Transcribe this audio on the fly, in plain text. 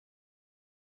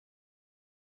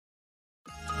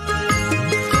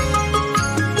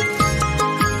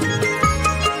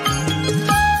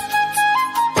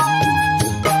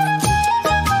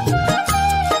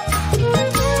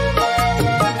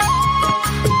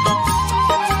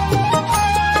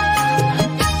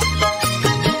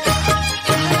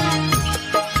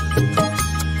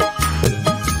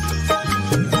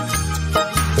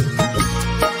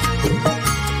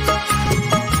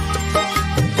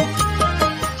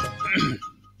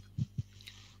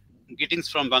Greetings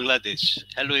from Bangladesh.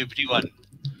 Hello everyone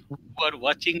who are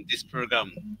watching this program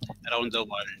around the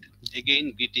world.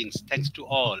 Again, greetings. Thanks to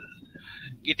all.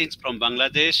 Greetings from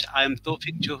Bangladesh. I am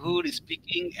Toufiq Zohur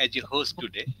speaking as a host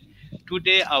today.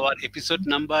 Today our episode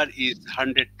number is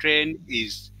 110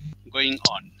 is going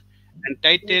on. And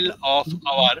title of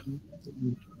our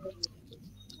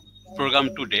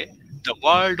program today, The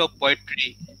World of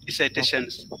Poetry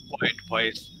Recitations Poet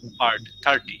Voice Part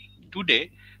 30. Today,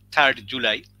 3rd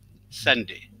July,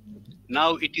 Sunday.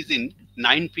 Now it is in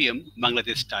 9 p.m.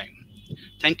 Bangladesh time.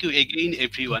 Thank you again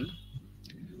everyone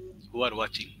who are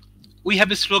watching. We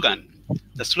have a slogan.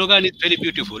 The slogan is very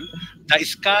beautiful. The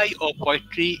sky of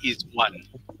poetry is one.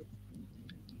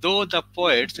 Though the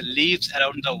poets lives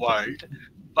around the world,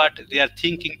 but their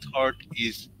thinking thought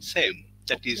is same.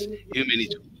 That is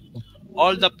humanism.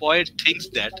 All the poet thinks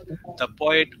that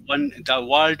the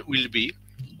world will be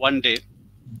one day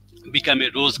become a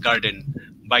rose garden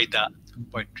by the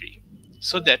poetry.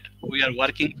 So that we are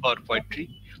working for poetry,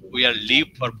 we are live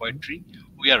for poetry,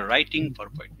 we are writing for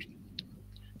poetry.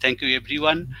 Thank you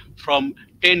everyone from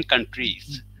 10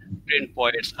 countries. 10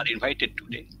 poets are invited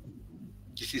today.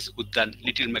 This is Uddan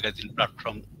Little Magazine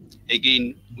platform.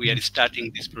 Again, we are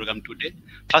starting this program today.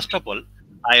 First of all,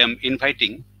 I am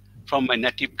inviting from my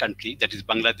native country, that is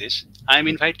Bangladesh. I am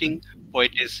inviting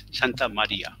poetess Shanta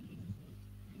Maria.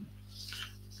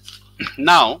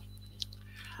 Now,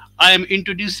 I am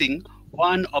introducing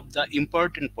one of the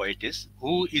important poetess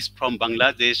who is from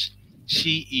Bangladesh.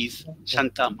 She is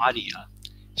Shanta Maria.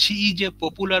 She is a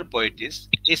popular poetess,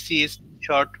 essayist,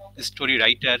 short story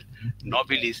writer,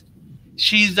 novelist.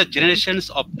 She is the generations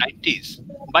of 90s.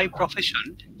 By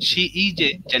profession, she is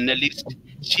a journalist.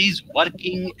 She is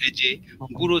working as a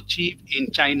bureau chief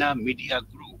in China Media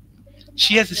Group.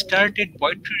 She has started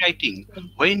poetry writing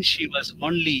when she was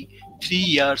only 3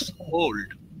 years old.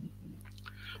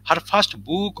 Her first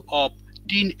book of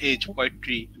teenage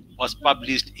poetry was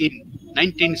published in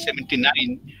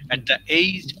 1979 at the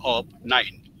age of 9.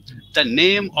 The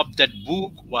name of that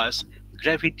book was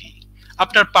Gravity.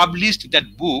 After published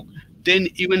that book, then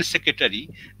UN Secretary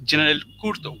General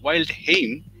Kurt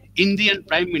Waldheim, Indian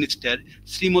Prime Minister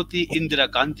Srimati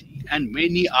Indira Gandhi, and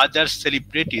many other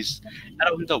celebrities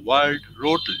around the world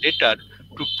wrote letter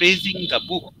to praising the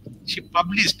book. She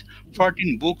published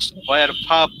 14 books, where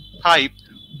five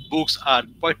books are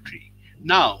poetry.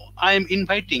 Now, I am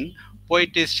inviting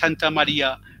poetess Shanta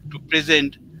Maria to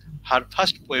present her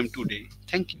first poem today.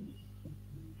 Thank you.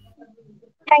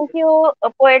 Thank you,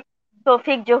 poet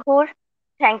Toufiq Zohur.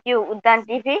 Thank you, Uddan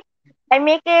TV. I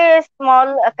make a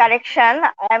small correction.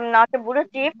 I am not a bureau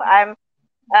chief. I am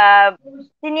a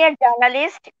senior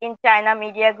journalist in China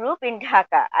Media Group in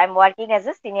Dhaka. I am working as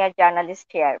a senior journalist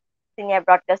here, senior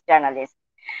broadcast journalist.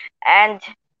 And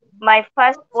my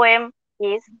first poem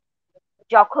is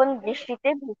যখন বৃষ্টিতে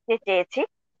ভিজতে চেয়েছি.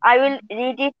 I will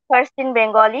read it first in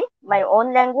Bengali, my own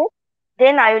language,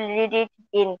 then I will read it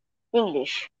in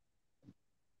English.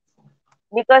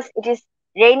 Because it is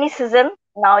rainy season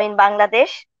now in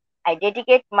Bangladesh, I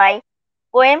dedicate my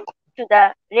poem to the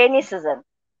rainy season.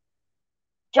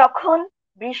 যখন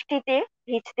বৃষ্টিতে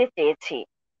ভিজতে চেয়েছি,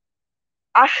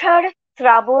 আষাঢ়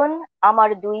শ্রাবণ আমার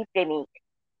দুই প্রেমিক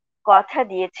কথা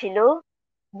দিয়েছিল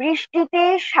বৃষ্টিতে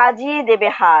সাজিয়ে দেবে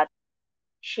হাত,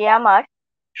 সে আমার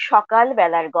সকাল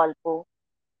বেলার গল্প।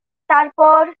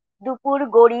 তারপর দুপুর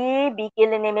গড়িয়ে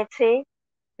বিকেলে নেমেছে,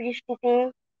 বৃষ্টিতে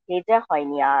ভেজা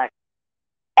হয়নি আর।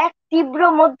 এক তীব্র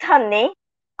মধ্যাহ্নে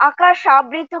আকাশ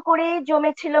আবৃত করে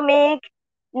জমেছিল মেঘ,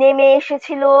 নেমে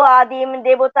এসেছিল আদিম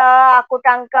দেবতা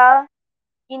আকোটাঙ্কা,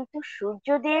 কিন্তু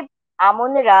সূর্যদেব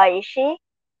আমনরা এসে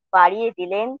বাড়িয়ে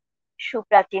দিলেন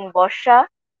সুপ্রাচীন বর্ষা।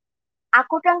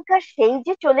 আকোটাঙ্কা সেই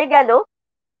যে চলে গেল,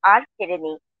 আর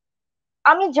ফেরেনি।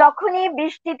 আমি যখনই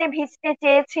বৃষ্টিতে ভিজতে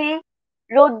চেয়েছি,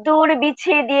 রোদ্দুর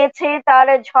বিছিয়ে দিয়েছে তার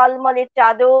ঝলমলে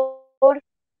চাদর,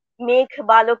 মেঘ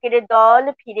বালকের দল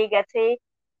ফিরে গেছে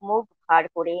মুখ ভার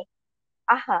করে।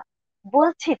 আহা,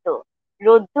 বলছি তো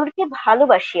রোদ্দুরকে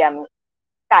ভালোবাসি আমি,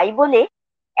 তাই বলে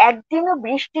একদিনও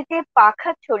বৃষ্টিতে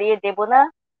পাখা ছড়িয়ে দেব না,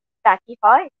 তা কি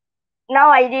হয়? Now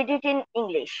I read it in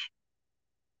English.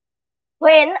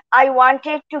 When I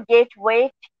wanted to get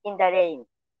wet in the rain.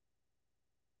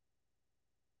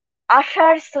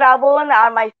 Ashar Sravan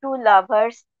are my two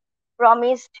lovers,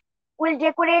 promised will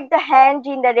decorate the hand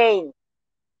in the rain.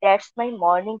 That's my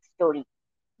morning story.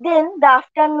 Then the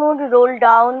afternoon rolled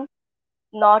down,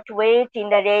 not wet in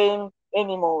the rain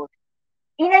anymore.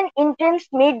 In an intense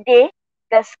midday,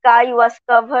 the sky was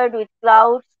covered with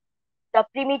clouds. The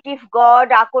primitive god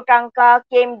Akotanka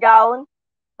came down,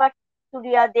 but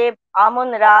Suryadev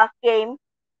Amon-Ra came,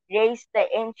 raised the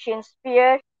ancient spear.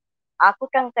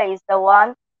 Akutanka is the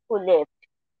one who left,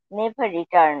 never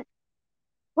returned.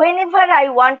 Whenever I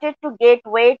wanted to get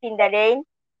wet in the rain,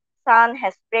 sun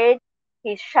has spread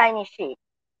his shiny sheet.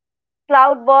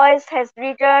 Cloud Boys has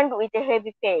returned with a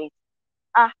heavy face.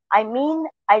 I mean,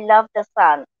 I love the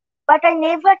sun, but I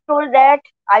never told that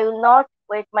I will not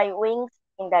wet my wings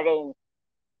in the rain.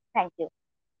 Thank you.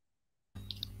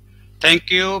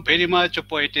 Thank you very much,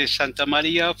 Poetess Santa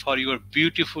Maria, for your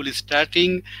beautiful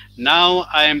starting. Now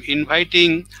I am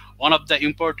inviting one of the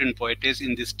important poets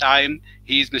in this time.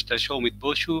 He is Mr. Soumit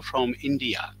Basu from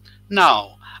India. Now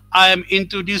I am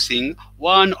introducing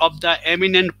one of the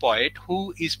eminent poet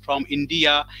who is from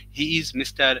India. He is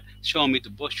Mr. Soumit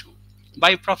Basu.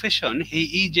 By profession, he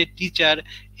is a teacher.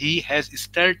 He has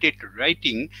started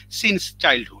writing since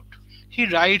childhood. He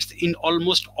writes in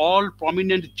almost all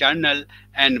prominent journal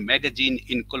and magazine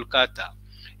in Kolkata.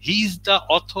 He is the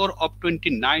author of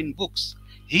 29 books.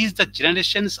 He is the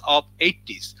generations of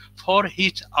 80s. For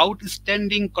his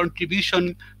outstanding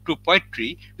contribution to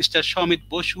poetry, Mr. Soumit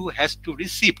Basu has to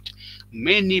received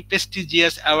many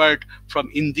prestigious awards from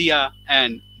India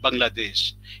and Bangladesh.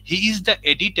 He is the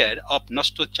editor of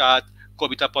Nostochat,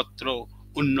 Kobita Patro,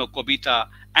 Unno Kobita,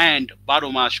 and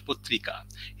Baromash Putrika.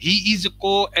 He is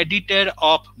co-editor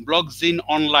of Blogzine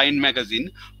online magazine,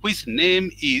 whose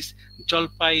name is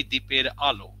Jalpai Diper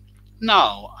Alo.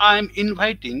 Now I am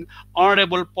inviting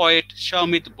Honorable Poet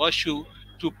Soumit Basu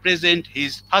to present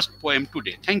his first poem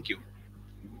today. Thank you.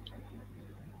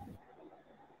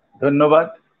 ধন্যবাদ।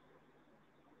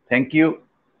 Thank you.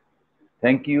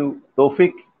 Thank you,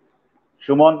 Toufiq,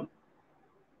 Shumon,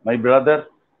 my brother,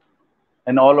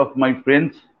 and all of my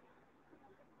friends.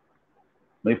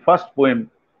 My first poem,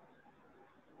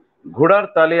 ঘোড়ার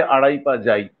তালে আড়াই পা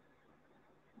যাই,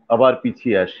 আবার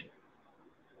পিছিয়ে আসি।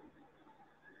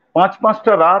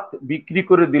 পাঁচটা রাত বিক্রি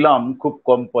করে দিলাম খুব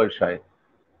কম পয়সায়।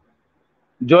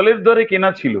 জলের দরে কেনা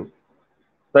ছিল,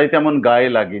 তাই তেমন গায়ে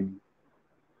লাগেনি।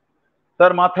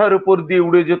 তার মাথার উপর দিয়ে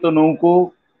উড়ে যেত নৌকো,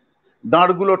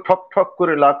 দাঁড়গুলো ঠক ঠক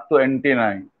করে লাগতো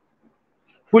অ্যান্টেনায়।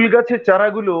 ফুল গাছের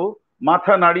চারাগুলো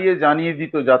মাথা নাড়িয়ে জানিয়ে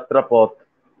দিত যাত্রাপথ,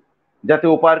 যাতে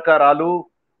ওপারকার আলো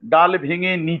ডাল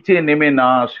ভেঙে নিচে নেমে না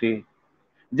আসে।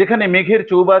 যেখানে মেঘের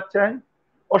চৌবাচ্চায়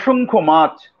অসংখ্য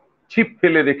মাছ ছিপ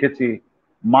ফেলে রেখেছে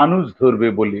মানুষ ধরবে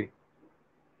বলে,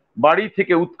 বাড়ি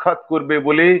থেকে উৎখাত করবে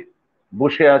বলে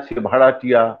বসে আছে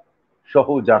ভাড়াটিয়া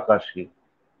সহজ আকাশে।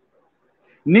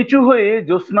 নিচু হয়ে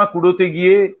জ্যোৎস্না কুড়োতে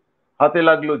গিয়ে হাতে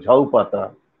লাগলো ঝাউ পাতা।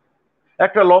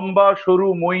 একটা লম্বা সরু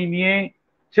মই নিয়ে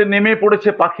সে নেমে পড়েছে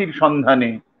পাখির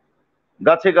সন্ধানে।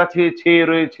 গাছে গাছে ছেয়ে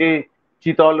রয়েছে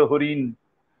চিতল হরিণ।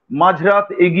 মাঝরাত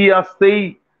এগিয়ে আসতেই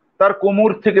তার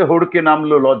কোমর থেকে হড়কে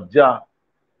নামলো লজ্জা।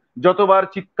 যতবার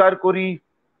চিৎকার করি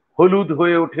হলুদ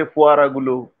হয়ে ওঠে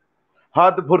ফোয়ারাগুলো।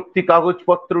 হাত ভর্তি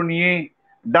কাগজপত্র নিয়ে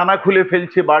ডানা খুলে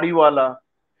ফেলছে বাড়িওয়ালা।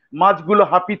 মাছগুলো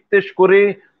হাপিত্তেশ করে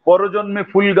পরজন্মে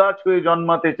ফুল গাছ হয়ে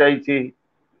জন্মাতে চাইছে।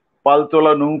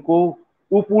 পালতোলা নৌকো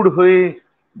উপুড় হয়ে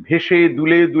ভেসে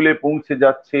দুলে দুলে পৌঁছে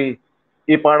যাচ্ছে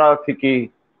এ পাড়া থেকে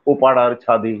ও পাড়ার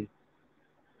ছাদে।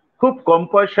 খুব কম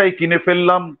পয়সায় কিনে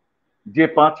ফেললাম যে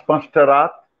পাঁচটা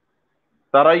রাত,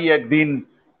 তারাই একদিন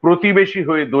প্রতিবেশী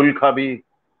হয়ে দোল খাবে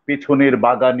পেছনের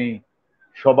বাগানে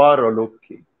সবার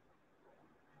অলক্ষ্যে।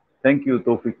 থ্যাংক ইউ,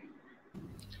 তৌফিক।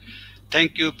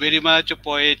 Thank you very much,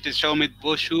 poet Soumit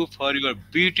Basu, for your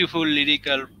beautiful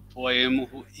lyrical poem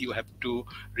you have to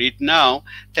read now.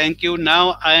 Thank you. Now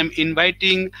I am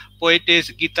inviting poetess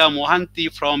Gita Mohanty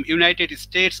from United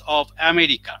States of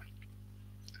America.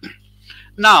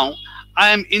 Now, I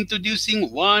am introducing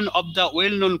one of the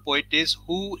well-known poetess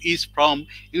who is from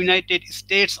United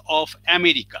States of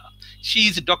America. She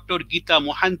is Dr. Gita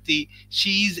Mohanty.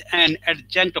 She is an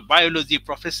adjunct biology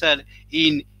professor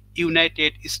in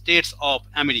United States of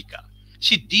America.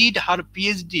 She did her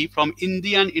PhD from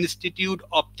Indian Institute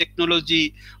of Technology,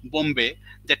 Bombay,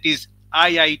 that is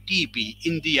IITB,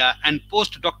 India, and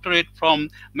postdoctorate from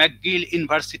McGill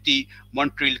University,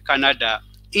 Montreal, Canada,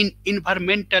 in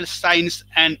environmental science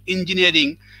and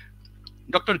engineering.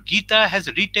 Dr. Gita has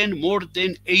written more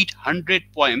than 800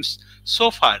 poems so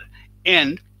far,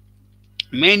 and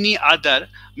many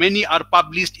are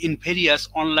published in various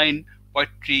online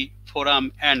poetry forum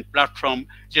and platform,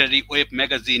 literary web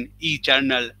magazine,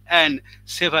 e-journal, and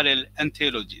several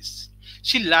anthologies.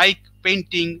 She likes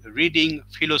painting, reading,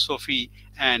 philosophy,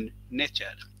 and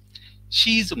nature.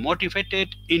 She is motivated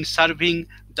in serving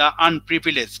the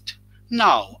unprivileged.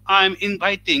 Now I am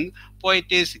inviting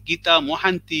poetess Gita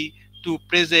Mohanty to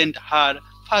present her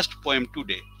first poem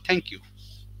today. Thank you.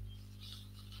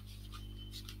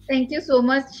 Thank you so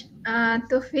much,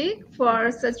 Toufiq, for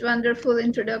such wonderful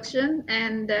introduction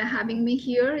and having me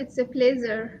here. It's a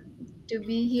pleasure to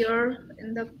be here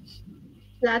in the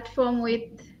platform with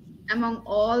among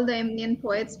all the eminent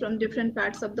poets from different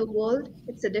parts of the world.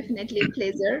 It's definitely a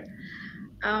pleasure.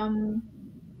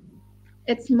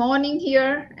 It's morning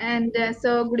here, and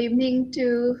so good evening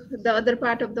to the other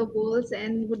part of the world,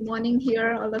 and good morning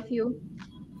here, all of you,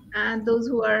 and those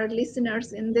who are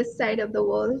listeners in this side of the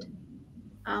world.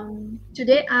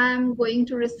 Today I'm going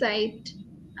to recite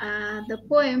the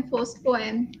first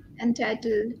poem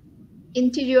entitled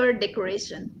Interior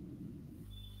Decoration.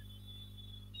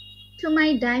 To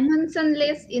my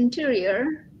dimensionless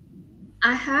interior,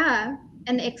 I have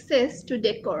an access to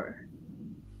decor.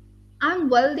 I'm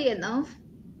wealthy enough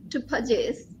to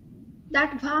possess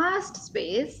that vast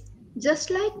space, just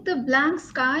like the blank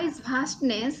sky's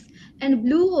vastness and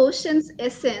blue ocean's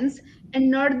essence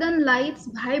and northern lights'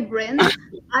 vibrance,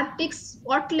 Arctic's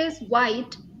spotless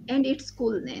white and its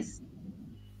coolness.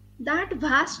 That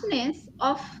vastness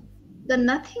of the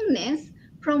nothingness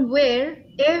from where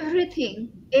everything,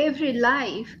 every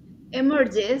life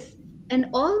emerges, and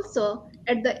also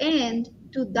at the end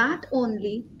to that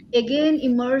only again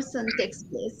immersion takes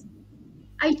place.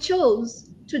 I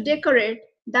chose to decorate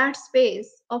that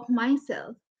space of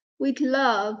myself with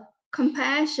love,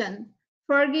 compassion,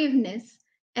 forgiveness,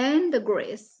 and the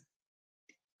grace.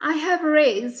 I have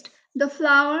raised the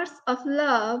flowers of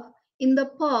love in the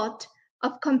pot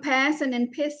of compassion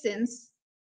and patience.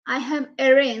 I have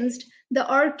arranged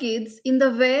the orchids in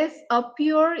the vase of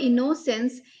pure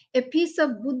innocence. A piece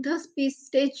of Buddha's peace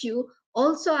statue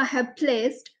also I have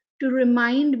placed to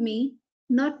remind me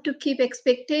not to keep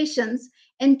expectations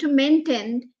and to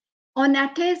maintain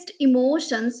unattached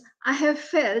emotions I have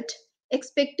felt.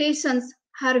 Expectations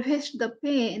harvest the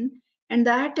pain, and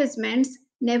the attachments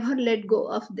never let go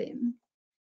of them.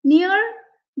 Near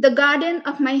the garden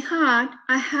of my heart,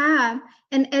 I have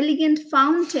an elegant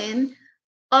fountain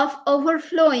of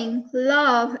overflowing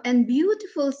love and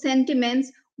beautiful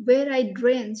sentiments where I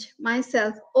drench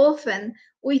myself often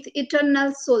with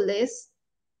eternal solace.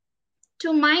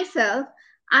 To myself,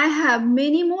 I have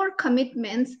many more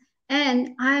commitments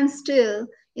and I am still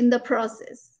in the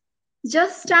process.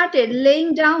 Just started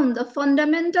laying down the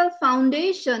fundamental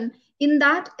foundation in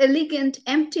that elegant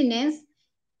emptiness.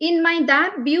 In my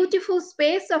that beautiful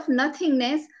space of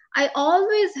nothingness, I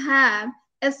always have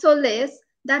a solace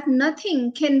that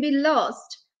nothing can be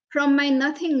lost. From my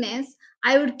nothingness,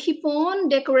 I would keep on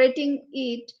decorating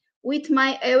it with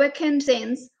my awakened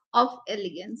sense of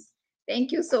elegance.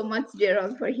 Thank you so much,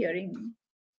 Gerald, for hearing me.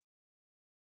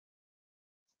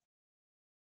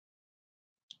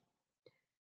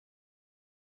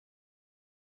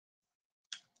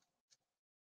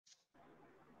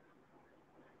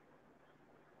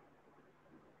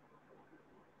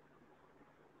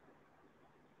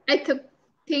 I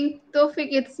think, Toufiq,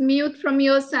 it's mute from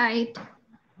your side.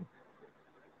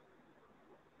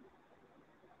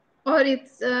 Or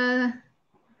it's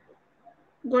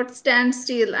got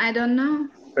standstill. I don't know.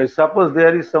 I suppose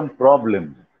there is some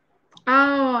problem.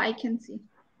 Oh, I can see.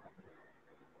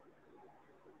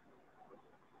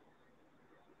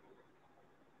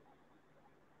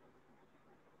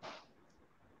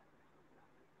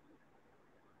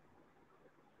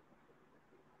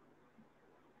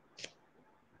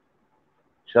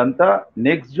 Shanta,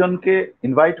 next জনকে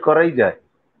invite করাই যায়।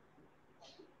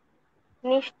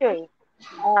 নিশ্চয়ই।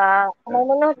 আমার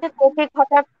মনে হচ্ছে তৌফিক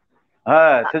হঠাৎ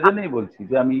হ্যাঁ, সেজন্যই বলছি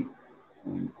যে আমি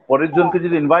পরের জনকে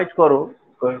যদি ইনভাইট করো,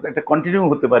 একটা কন্টিনিউ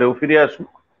হতে পারে, ও ফিরে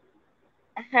আসুক।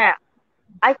 হ্যাঁ,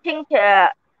 I think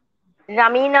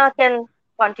Ramina can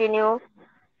continue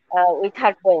with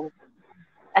her poem.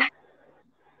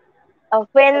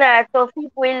 When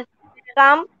Toufiq will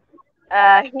come,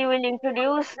 he will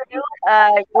introduce you,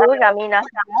 Ramina,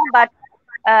 here, but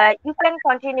you can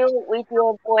continue with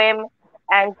your poem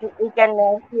and we can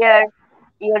hear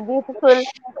your beautiful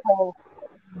poem.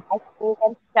 I think we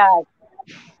can start.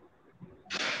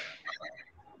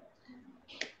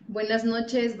 Buenas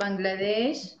noches,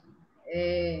 Bangladesh.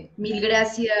 Mil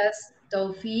gracias,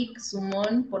 Toufiq,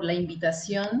 Sumon, por la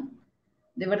invitación.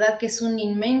 De verdad que es un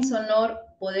inmenso honor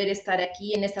poder estar aquí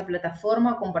en esta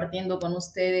plataforma compartiendo con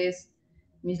ustedes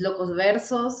mis locos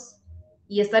versos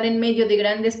y estar en medio de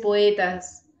grandes poetas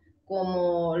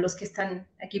como los que están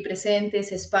aquí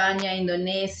presentes, España,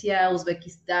 Indonesia,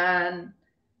 Uzbekistán,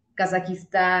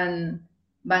 Kazajistán,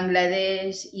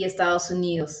 Bangladesh y Estados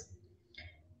Unidos.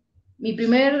 Mi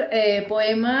primer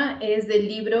poema es del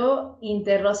libro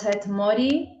Inter Rosa et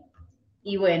Mori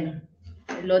y bueno,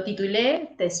 lo titulé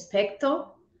Te expecto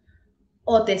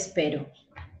o te espero.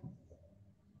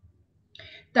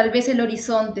 Tal vez el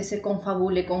horizonte se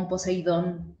confabule con Poseidón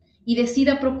y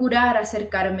decida procurar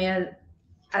acercarme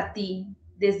a ti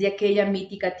desde aquella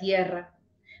mítica tierra,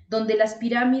 donde las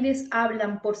pirámides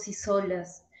hablan por sí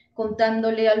solas,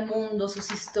 contándole al mundo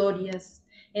sus historias,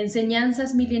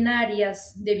 enseñanzas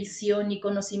milenarias de visión y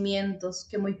conocimientos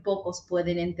que muy pocos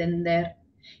pueden entender.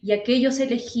 Y aquellos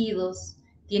elegidos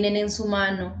tienen en su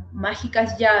mano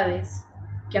mágicas llaves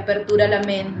que apertura la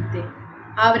mente,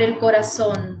 abre el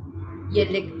corazón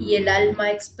y el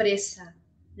alma expresa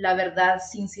la verdad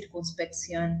sin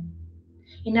circunspección.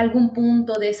 En algún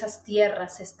punto de esas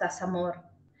tierras estás, amor,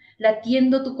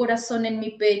 latiendo tu corazón en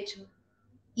mi pecho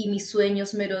y mis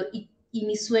sueños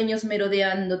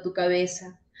merodeando tu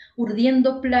cabeza,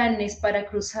 urdiendo planes para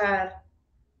cruzar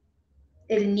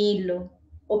el Nilo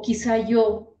o quizá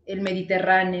yo el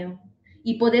Mediterráneo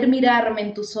y poder mirarme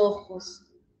en tus ojos,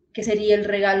 que sería el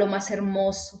regalo más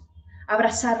hermoso,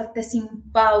 abrazarte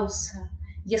sin pausa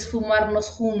y esfumarnos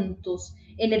juntos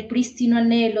en el prístino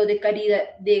anhelo de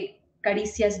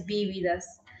caricias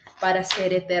vívidas para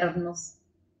ser eternos.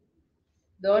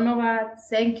 Donovan,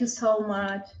 thank you so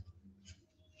much.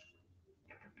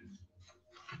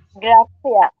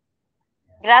 Gracias.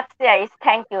 Gracias is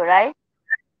thank you, right?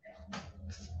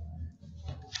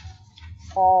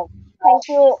 Thank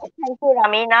you,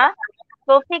 Ramina.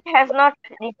 Toufiq has not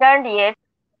returned yet,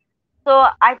 so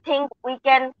I think we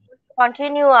can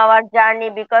continue our journey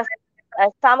because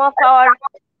some of our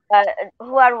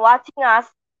who are watching us,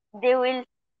 they will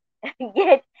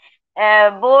get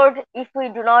bored if we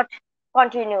do not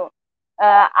continue.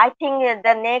 I think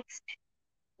the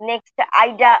next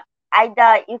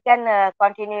Aida, you can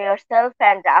continue yourself,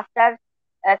 and after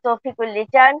Toufiq will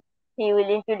return, he will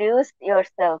introduce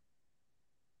yourself.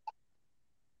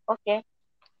 Okay.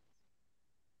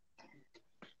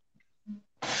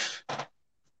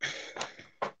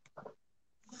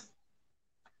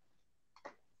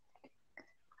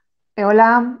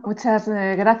 Hola, muchas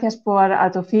gracias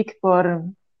a Toufiq por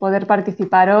poder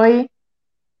participar hoy.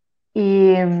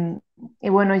 Y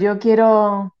bueno, yo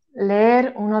quiero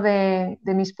leer uno de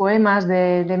mis poemas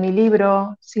de mi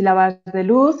libro Sílabas de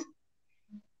Luz.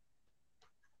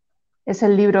 Es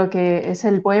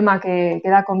el poema que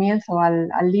da comienzo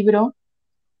al libro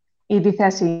y dice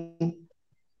así: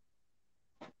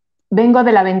 vengo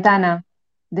de la ventana,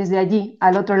 desde allí,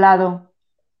 al otro lado,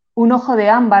 un ojo de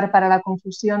ámbar para la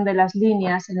confusión de las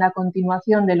líneas en la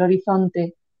continuación del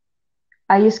horizonte.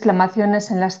 Hay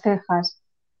exclamaciones en las cejas,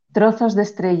 trozos de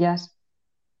estrellas.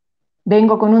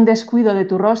 Vengo con un descuido de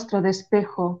tu rostro de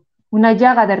espejo, una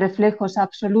llaga de reflejos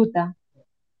absoluta.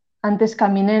 Antes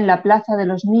caminé en la plaza de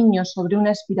los niños sobre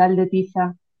una espiral de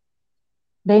tiza.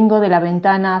 Vengo de la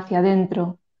ventana hacia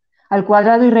adentro, al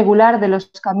cuadrado irregular de los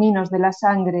caminos de la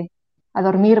sangre, a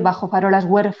dormir bajo farolas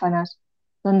huérfanas,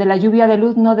 donde la lluvia de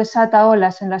luz no desata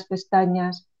olas en las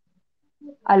pestañas.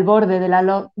 Al borde de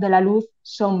la luz,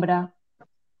 sombra.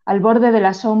 Al borde de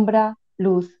la sombra,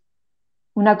 luz.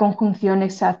 Una conjunción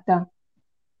exacta.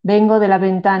 Vengo de la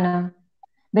ventana.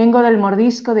 Vengo del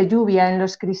mordisco de lluvia en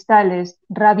los cristales,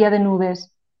 rabia de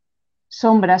nubes.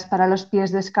 Sombras para los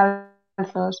pies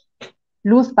descalzos.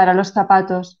 Luz para los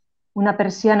zapatos. Una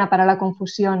persiana para la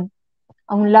confusión.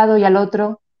 A un lado y al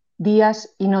otro,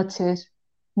 días y noches.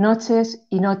 Noches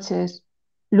y noches.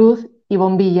 Luz y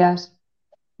bombillas.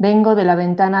 Vengo de la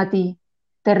ventana a ti,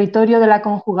 territorio de la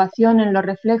conjugación en los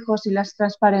reflejos y las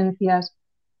transparencias.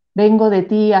 Vengo de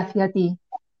ti hacia ti.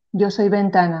 Yo soy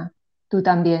ventana, tú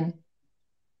también.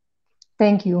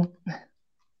 Thank you.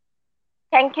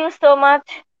 Thank you so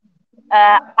much,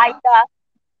 Aida.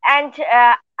 And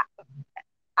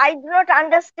I do not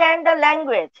understand the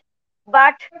language,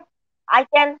 but I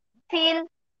can feel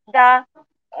the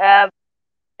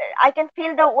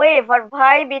wave or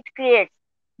vibe it creates.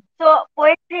 So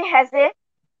poetry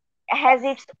has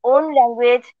its own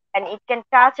language, and it can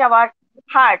touch our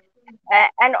heart.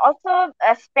 And also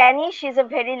Spanish is a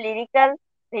very lyrical,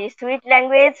 very sweet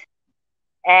language,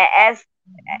 as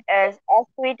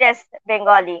sweet as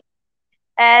Bengali.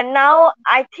 And now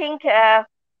I think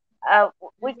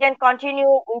we can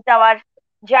continue with our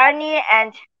journey,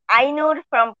 and Ainur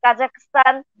from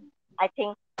Kazakhstan, I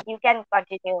think you can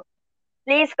continue.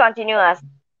 Please continue us.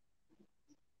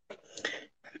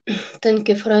 Thank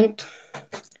you, friend.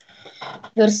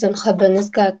 Версін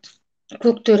хабанызгат,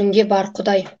 көктерінде бар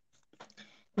құдай.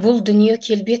 Бұл дүние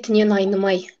келбетінен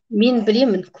айнымай, мен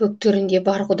білемін көктерінде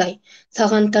бар құдай.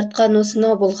 Саған тартқан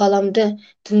осынау бұл ғаламды,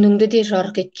 түніңді де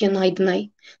жарық еткен айдынай.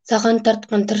 Саған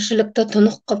тартқан тіршілікті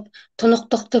тұнық қып,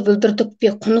 тұнықтықты бүлдірдік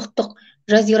пе құнықтық,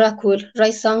 жазира көл,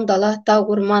 жайсаң дала, тау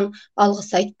орман, алғыс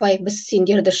айтпай біз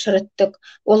сендерді шіріттік.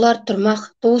 Олар тұрмақ,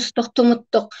 туыстықты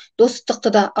ұмыттық, достықты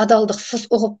да адалдықсыз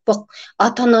ұғыппық.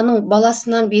 Ата-ананың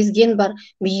баласынан безген бар,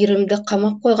 мейірімді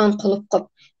қамап қойған құлып қып.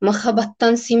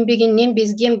 Махаббаттан сенбегеннен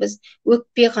безгенбіз,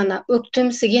 өкпе ғана,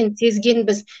 өктемсіген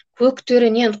сезгенбіз. Көк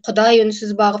төрінен Құдай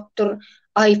үнсіз бағып тұр,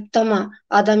 айыптама,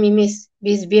 адам емес,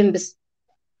 безбенбіз.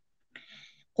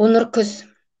 Қоңыр күз.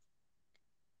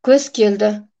 Көз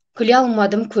келді, күле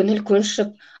алмадым көңіл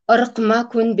көншіп, ырқыма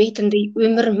көнбейтіндей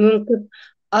өмір мөңкіп,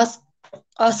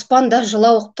 аспанда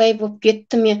жылауықтай боп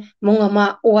кетті ме,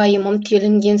 мұңыма уайымым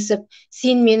телінгенсіп,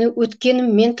 сен мені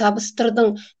өткеніммен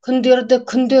табыстырдың, күндерді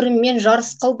күндеріммен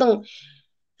жарыс қылдың,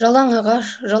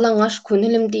 жалаңаш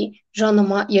көңілімдей,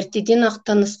 жаныма ертеден ақ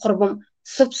таныс құрбым,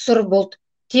 сұп-сұр бұлт,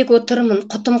 тек отырмын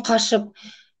құтым қашып,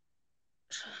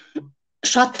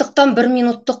 шаттықтан бір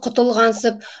минуттық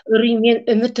құтылғансып, үреймен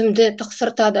үмітімді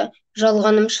тықсыртады,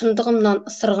 жалғаным шындығымнан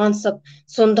ысырғансып,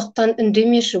 сондықтан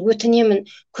үндемеші өтінемін,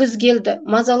 күз келді,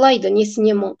 мазалайды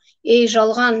несіне мұң, ей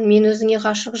жалған, мен өзіңе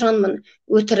ғашық жанмын,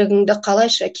 өтірігіңді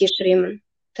қалайша кешіремін.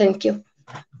 Thank you.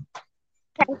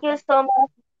 Thank you so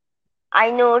much,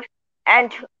 Ainur.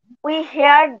 And we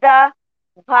heard the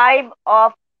vibe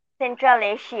of Central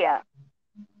Asia,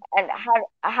 and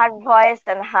her voice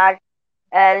and her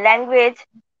language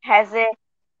has uh,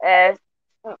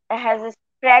 a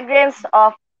fragrance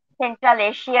of Central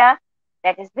Asia,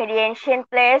 that is very ancient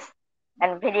place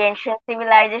and very ancient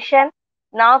civilization.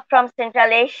 Now from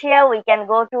Central Asia we can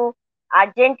go to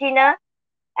Argentina,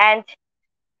 and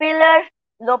Pilar,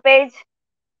 Lopez,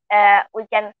 we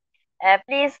can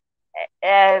please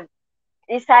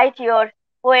recite your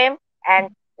poem and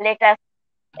let us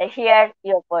hear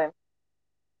your poem.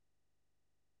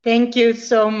 Thank you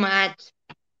so much.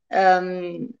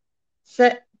 Thank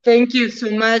you so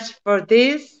much for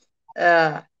this.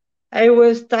 I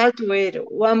will start with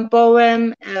one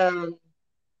poem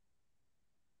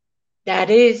that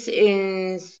is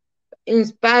in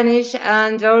Spanish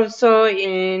and also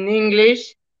in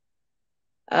English.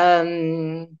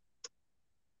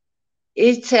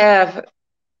 It's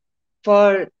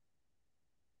for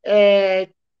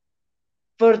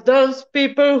those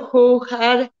people who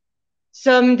had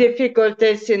some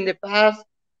difficulties in the past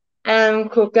and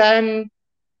who can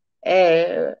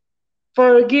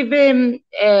give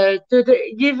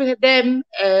them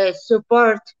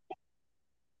support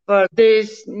for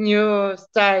this new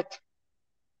start.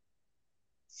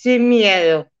 Sin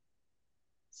miedo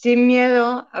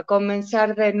a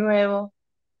comenzar de nuevo,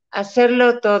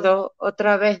 hacerlo todo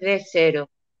otra vez de cero,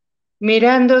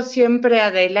 mirando siempre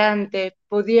adelante,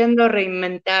 pudiendo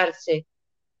reinventarse,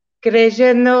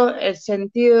 creyendo el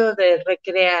sentido de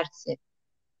recrearse.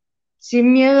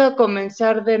 Sin miedo a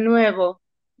comenzar de nuevo,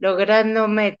 logrando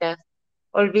metas,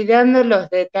 olvidando los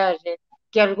detalles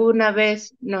que alguna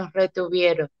vez nos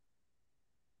retuvieron.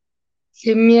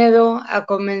 Sin miedo a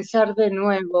comenzar de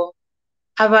nuevo,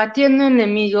 abatiendo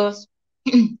enemigos,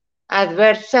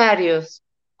 adversarios,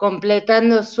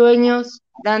 completando sueños,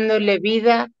 dándole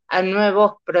vida a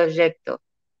nuevos proyectos.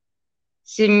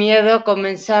 Sin miedo a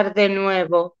comenzar de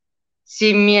nuevo,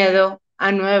 sin miedo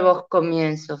a nuevos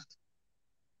comienzos.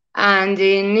 And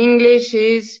in English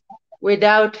is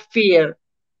without fear,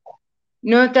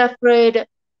 not afraid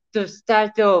to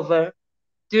start over,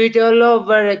 do it all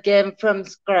over again from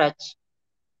scratch,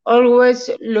 always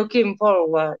looking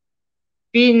forward,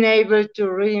 being able to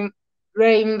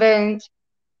reinvent,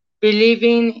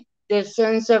 believing the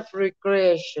sense of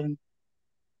recreation,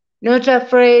 not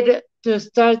afraid to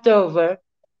start over,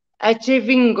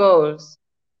 achieving goals,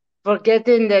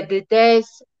 forgetting the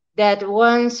details that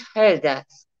once held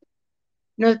us,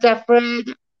 not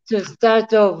afraid to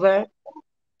start over,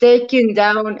 taking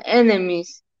down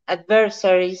enemies,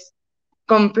 adversaries,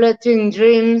 completing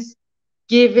dreams,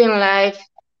 giving life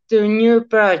to new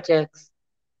projects,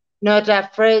 not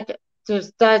afraid to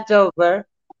start over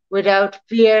without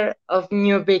fear of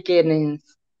new beginnings.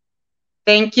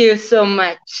 Thank you so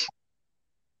much.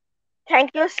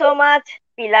 Thank you so much,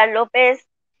 Pilar Lopez,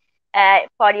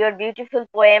 for your beautiful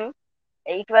poem.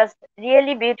 It was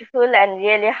really beautiful and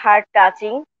really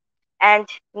heart-touching. And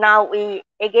now we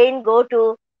again go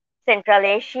to Central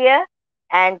Asia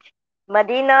and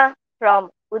Madina from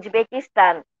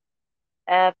Uzbekistan.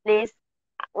 Please,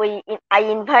 I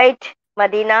invite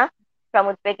Madina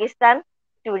from Uzbekistan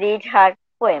to read her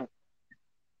poem.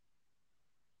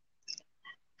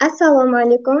 Assalamu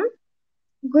alaikum.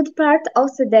 Good part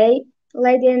of the day,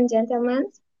 ladies and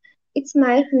gentlemen. It's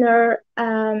my honor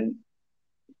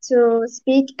to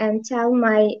speak and tell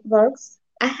my works.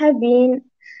 I have been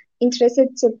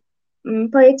interested to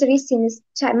poetry since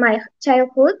my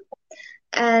childhood.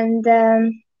 And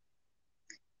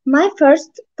my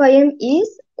first poem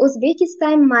is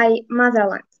Uzbekistan, my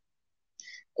motherland.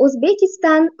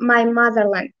 Uzbekistan, my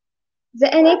motherland. The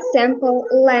unexample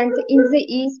land in the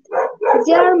east.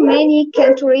 There are many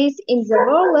countries in the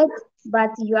world,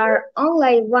 but you are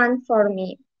only one for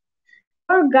me.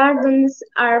 Your gardens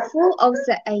are full of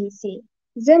the icy.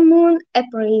 The moon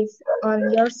appears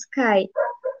on your sky.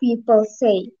 People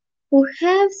say, who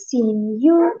have seen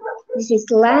you? This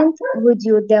is land would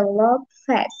you develop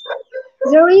fast.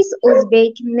 There is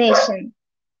Uzbek nation.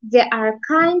 They are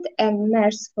kind and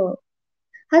merciful.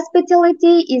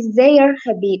 Hospitality is their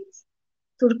habit.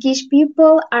 Turkish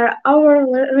people are our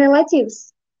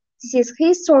relatives. This is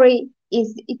history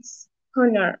is its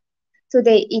honor.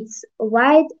 Today it's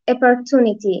wide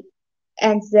opportunity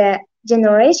and the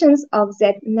generations of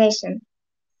that nation.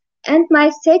 And my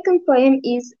second poem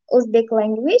is Uzbek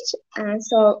language.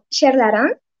 So she'rlarim.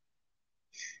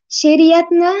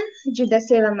 She'riyatni juda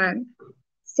sevaman.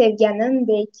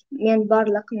 Sevganimdek men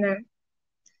borliqni.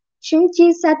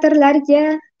 Chunki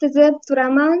satrlarga tizib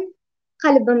turaman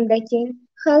qalbimdagi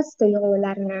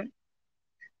his-tuyg'ularni.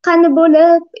 Qani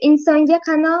bo'lib insonga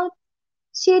qanot,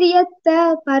 she'riyatda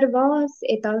parvoz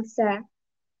etolsa,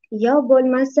 yo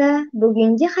bo'lmasa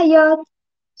bugungi hayot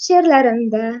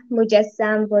she'rlarimda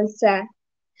mujassam bo'lsa.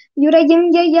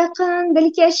 Yuragimga yaqin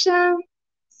dilkashim,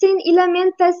 sen ila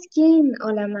men taskin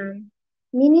olaman.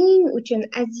 Mening uchun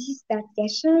aziz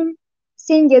dardkashim,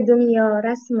 senga dunyo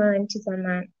rasmin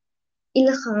chizaman.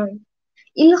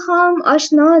 Ilhom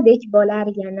oshnodek bo'lar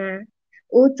yana.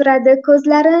 U turadi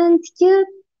ko'zlarin tikib,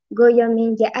 go'yo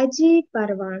menga ajib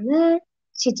parvona,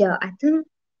 shijoatim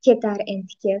ketar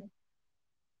entikib.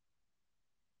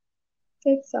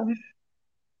 That's all.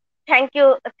 Thank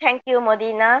you,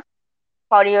 Madina,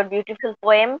 for your beautiful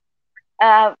poem.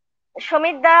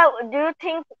 Soumit, do you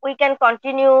think we can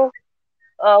continue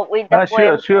with the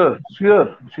poem?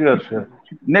 Sure.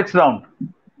 Next round.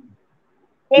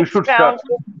 You should start.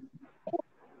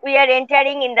 We are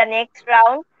entering in the next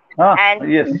round.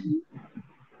 Yes.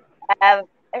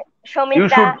 Soumit,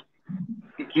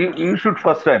 you should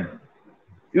first time.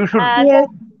 You should Yes.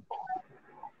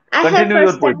 I have continue your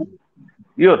first time. poetry.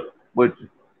 Your poetry.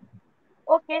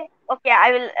 Okay,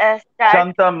 I will start.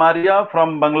 Shanta Maria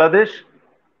from Bangladesh.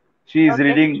 She is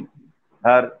reading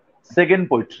her second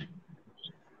poetry.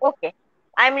 Okay,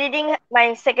 I'm reading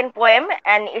my second poem,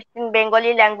 and it's in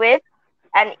Bengali language,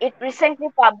 and it recently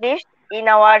published in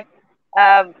our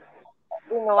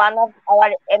in one of our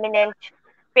eminent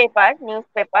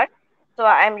newspaper. So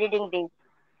I'm reading this.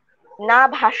 না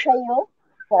ভাষাইও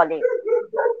বলে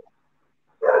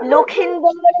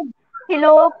লক্ষিন্দর ছিল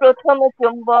প্রথম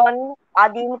চুম্বন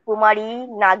আদিম কুমারী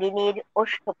নাগিনীর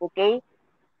ওষ্ঠপুটে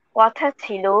কথা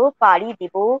ছিল পাড়ি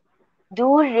দিব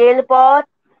দূর রেলপথ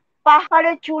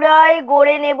পাহাড় চূড়ায়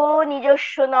গড়ে নেব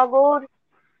নিজস্ব নগর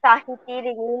সাহিত্যের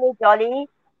নীল জলে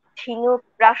ঝিনুক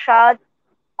প্রাসাদ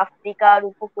আফ্রিকার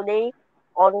উপকূলে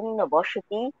অরণ্য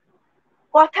বসতি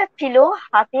কথা ছিল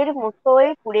হাতের মুঠোয়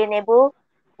পুড়ে নেব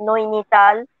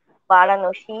নৈনিতাল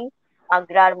বারাণসী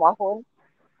আগ্রার মহল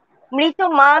মৃত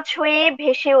মাছ হয়ে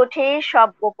ভেসে ওঠে সব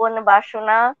গোপন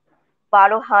বাসনা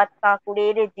 12 হাত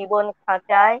কাঁকুড়ের জীবন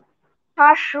খাঁচায়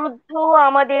শ্বাসরুদ্ধ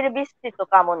আমাদের বিস্তৃত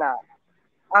কামনা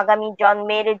আগামী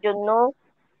জন্মের জন্য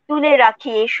তুলে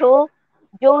রাখি এসো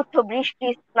যৌথ বৃষ্টি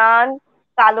স্নান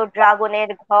কালো ড্রাগনের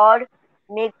ঘর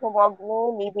মেঘমগ্ন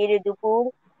নিবিড় দুপুর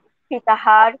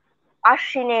সীতাহার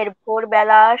আশ্বিনের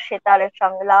ভোরবেলা সেতার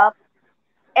সংলাপ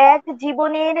এক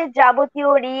জীবনের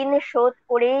যাবতীয় ঋণ শোধ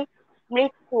করে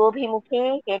মৃত্যু অভিমুখে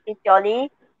হেঁটে চলে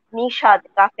নিষাদ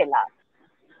কাফেলা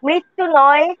মৃত্যু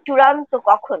নয় চূড়ান্ত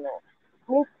কখনো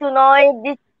মৃত্যু নয়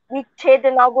বিচ্ছেদ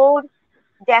নগর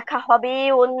দেখা হবে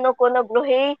অন্য কোন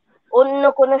গ্রহে অন্য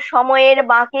কোন সময়ের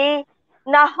বাঁকে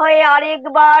না হয়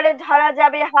আরেকবার ধরা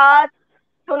যাবে হাত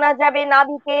শোনা যাবে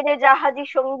নাবিকের জাহাজী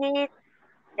সঙ্গীত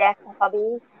দেখা হবে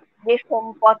রেশম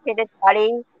পথের ধারে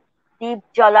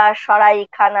দ্বীপজলা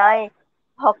সরাইখানায়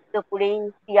ভক্তপুরে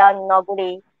সিয়ান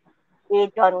নগরে এ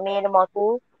জন্মের মতো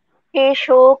শেষ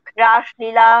হোক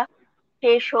রাসলীলা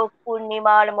শেষ হোক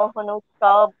পূর্ণিমার মোহন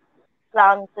উৎসব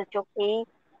ক্লান্ত চোখে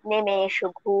নেমে এসো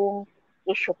ঘুম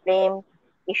এসো প্রেম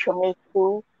এসো মৃত্যু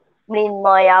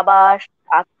মৃন্ময় আবাস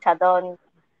আচ্ছাদন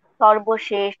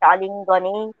সর্বশেষ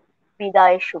আলিঙ্গনে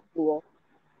বিদায় সুপ্রিয়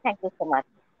thank you so much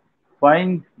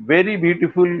Fine, very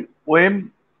beautiful poem.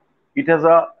 It has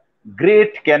a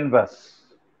great canvas,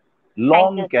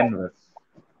 long canvas.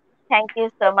 Thank you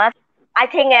so much. I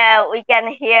think we can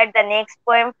hear the next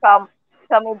poem from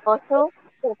Soumit Basu,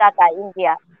 Kolkata,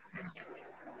 India.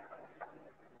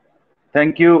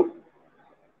 Thank you,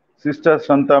 Sister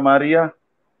Santa Maria.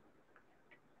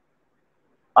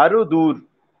 আরো দূর,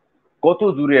 কত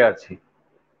দূরে আছি।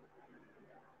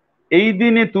 এই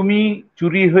দিনে তুমি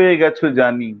চুরি হয়ে গেছো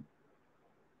জানি,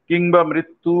 কিংবা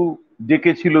মৃত্যু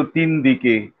ডেকেছিল তিন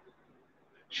দিকে।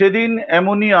 সেদিন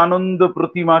এমনই আনন্দ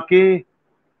প্রতিমাকে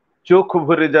চোখ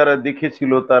ভরে যারা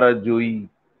দেখেছিল তারা জয়ী।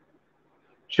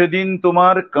 সেদিন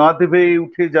তোমার কাঁধ বেয়ে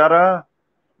উঠে যারা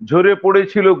ঝরে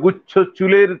পড়েছিল গুচ্ছ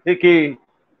চুলের থেকে,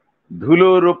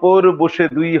 ধুলোর ওপর বসে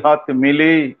দুই হাত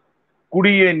মেলে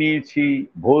কুড়িয়ে নিয়েছি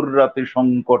ভোর রাতে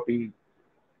সংকটে।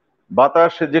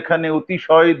 বাতাস যেখানে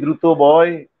অতিশয় দ্রুত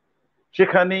বয়,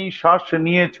 সেখানেই শ্বাস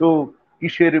নিয়েছো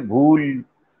কিসের ভুল।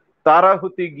 তারা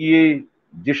হতে গিয়ে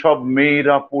যেসব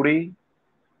মেয়েরা পড়ে,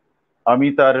 আমি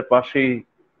তার পাশে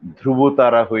ধ্রুব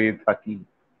তারা হয়ে থাকি।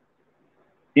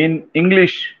 In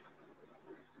English,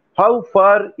 how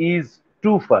far is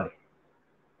too far?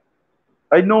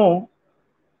 I know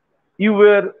you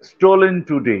were stolen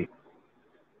today,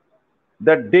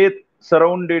 that death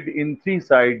surrounded in three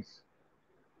sides.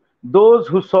 Those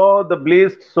who saw the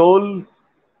blessed soul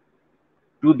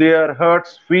to their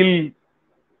hearts fill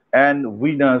and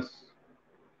win us.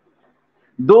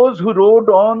 Those who rode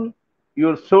on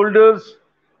your shoulders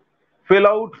fell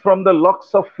out from the locks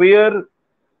of fear,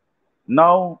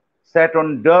 now sat on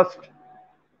dust.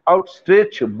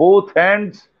 Outstretch both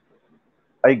hands,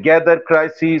 I gather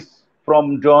crises from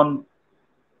dawn.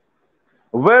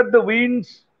 Where the winds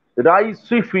rise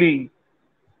swiftly,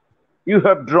 you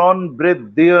have drawn breath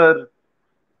there.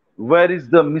 Where is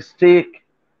the mistake?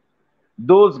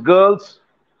 Those girls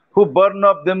who burn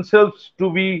up themselves to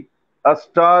be a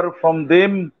star from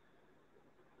them,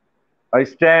 I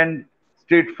stand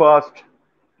steadfast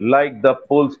like the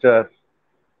pole star.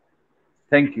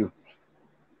 Thank you.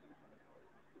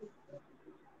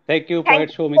 Thank you, Thank Poet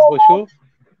you Soumit so Basu. much.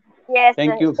 Yes,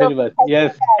 Thank you so very much.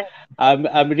 Yes, well.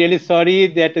 I'm really sorry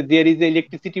that there is an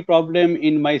electricity problem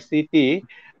in my city.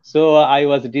 So I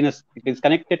was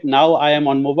disconnected. Now I am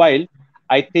on mobile.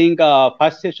 I think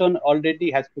first session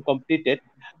already has to completed.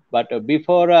 But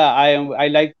before I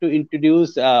like to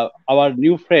introduce our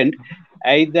new friend,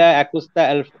 Aida Acosta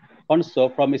Alfonso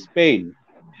from Spain,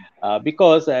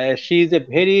 because she is a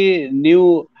very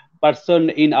new person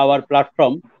in our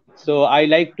platform. So I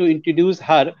like to introduce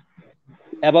her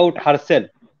about herself.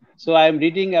 So I am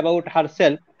reading about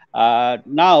herself.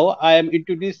 Now I am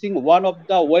introducing one of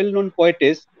the well-known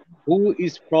poetess who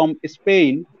is from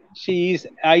Spain. She is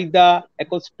Aida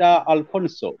Acosta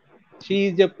Alfonso. She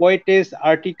is a poetess,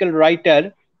 article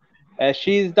writer.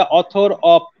 She is the author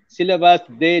of Syllabus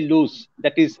de Luz,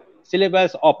 that is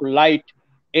Syllabus of Light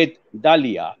et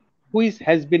Dahlia, which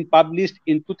has been published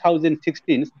in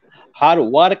 2016. Her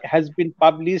work has been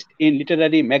published in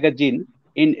literary magazine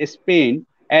in Spain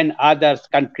and other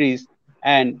countries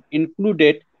and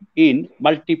included in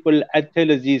multiple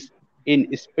anthologies in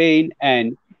Spain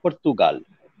and Portugal.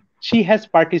 She has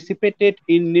participated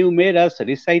in numerous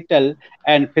recital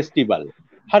and festival.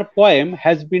 Her poem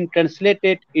has been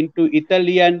translated into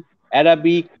Italian,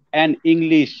 Arabic, and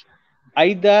English.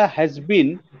 Aida has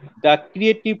been the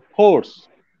creative force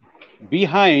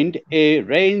behind a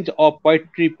range of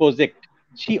poetry projects.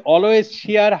 She always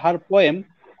share her poem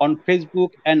on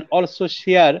Facebook and also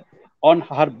share on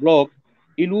her blog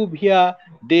Illuvia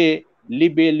de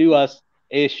Libelluas,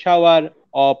 a shower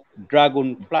of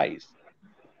dragonflies.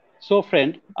 So,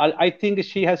 friend, I think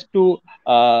she has to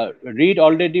read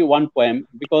already one poem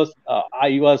because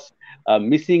I was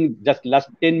missing just last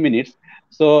 10 minutes.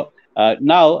 So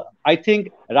now I think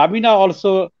Ramina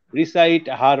also recite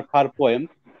her poem,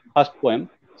 first poem.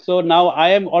 So now I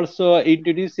am also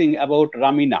introducing about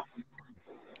Ramina.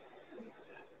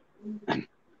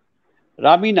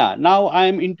 Ramina, now I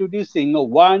am introducing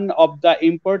one of the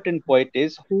important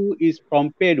poetess who is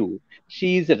from Peru.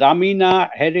 She is Ramina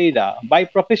Herrera. By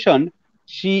profession,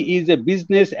 she is a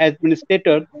business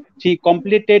administrator. She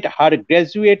completed her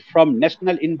graduate from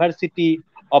National University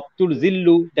of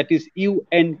Trujillo, that is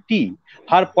UNT.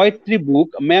 Her poetry book,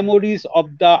 Memories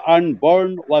of the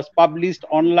Unborn, was published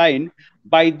online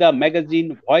by the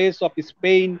magazine Voice of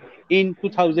Spain in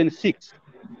 2006.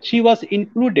 She was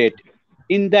included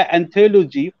in the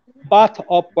anthology Path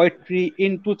of Poetry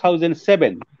in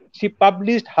 2007. She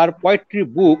published her poetry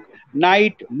book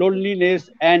Night, Loneliness,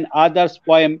 and Others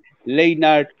poem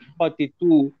Leonard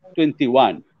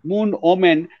 4221. Moon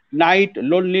Omen, Night,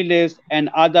 Loneliness, and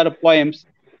Other Poems,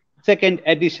 second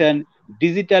edition,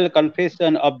 Digital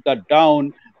Confession of the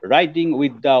Dawn, Writing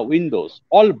with the Windows.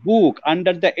 All book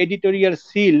under the editorial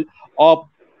seal of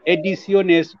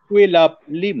Ediciones Cuelap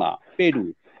Lima,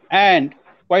 Peru, and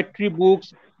poetry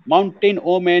books Mountain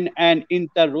Omen and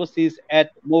Interroses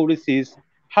at Mauritius,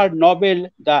 her novel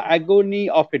The Agony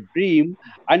of a Dream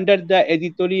under the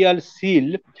editorial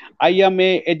seal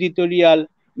IMA Editorial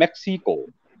Mexico.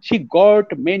 She got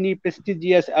many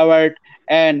prestigious awards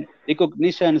and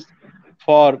recognitions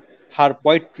for her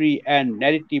poetry and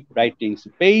narrative writings.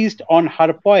 Based on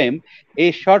her poem,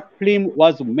 a short film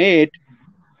was made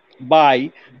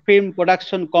by film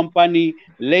production company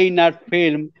Leonard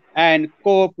Film and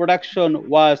co-production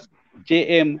was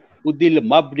J.M. Udil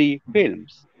Mabri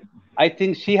Films. I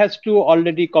think she has to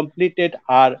already completed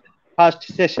her first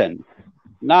session.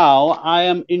 Now I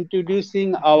am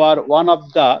introducing our one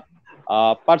of the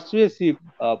persuasive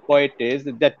poetess,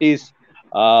 that is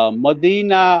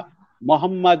Madina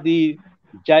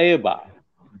Mahammadrizaeva.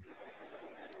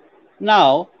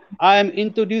 Now, I am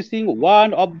introducing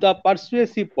one of the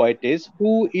persuasive poetess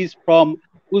who is from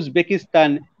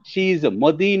Uzbekistan. She is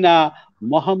Madina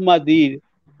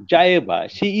Mahammadrizaeva.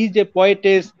 She is a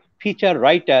poetess, feature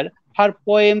writer. Her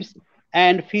poems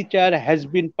and feature has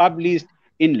been published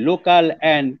in local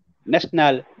and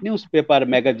national newspaper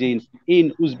magazines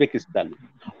in Uzbekistan.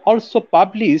 Also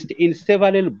published in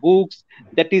several books,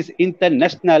 that is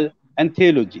international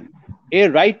anthology. A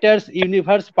Writers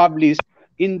Universe published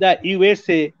in the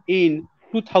USA in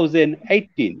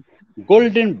 2018.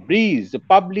 Golden Breeze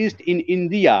published in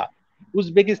India.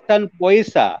 Uzbekistan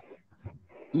Poesa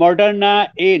Moderna,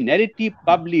 a narrative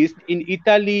published in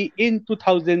Italy in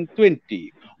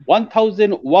 2020.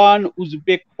 1001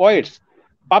 Uzbek Poets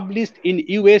published in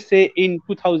USA in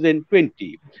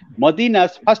 2020.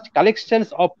 Madina's first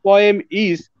collections of poem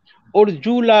is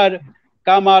Orjular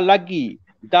Kamalagi,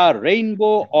 The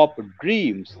Rainbow of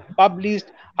Dreams,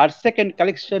 published. Her second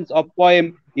collection of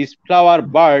poem is Flower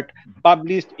Bird,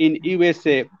 published in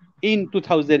USA in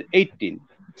 2018.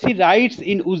 She writes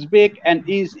in Uzbek and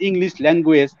in English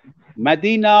language.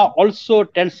 Madina also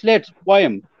translates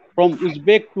poems from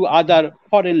Uzbek to other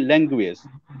foreign languages.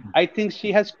 I think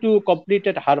she has to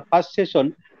completed her first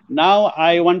session. Now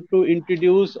I want to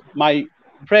introduce my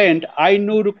friend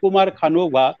Ainur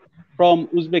Kumarkhanova from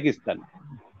Uzbekistan.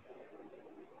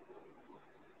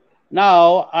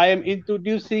 Now I am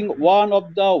introducing one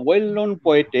of the well-known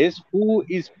poetess who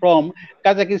is from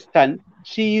Kazakhstan.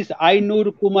 She is Ainur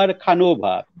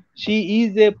Kumarkhanova. She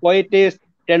is a poetess,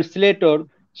 translator.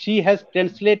 She has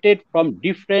translated from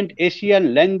different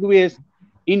Asian languages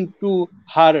into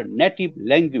her native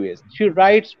language. She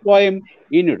writes poems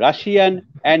in Russian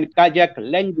and Kazakh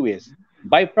language.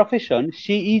 By profession,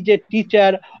 she is a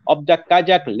teacher of the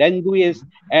Kazakh language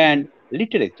and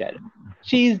literature.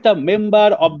 She is the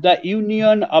member of the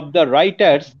Union of the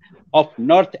Writers of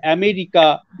North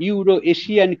America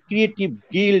Euro-Asian Creative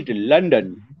Guild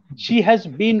London. She has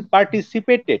been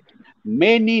participated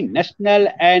many national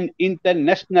and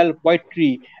international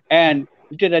poetry and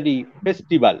literary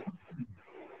festival.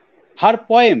 Her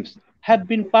poems have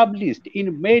been published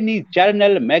in many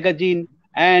journal, magazine,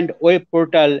 and web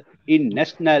portal in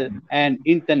national and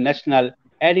international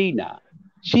arena.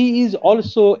 She is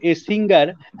also a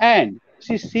singer and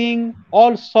she sings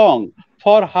all songs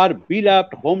for her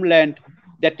beloved homeland,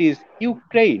 that is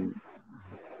Ukraine.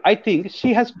 I think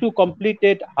she has to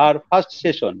completed her first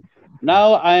session.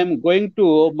 Now I am going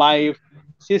to my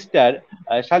sister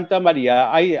Shanta Maria.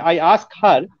 I ask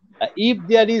her if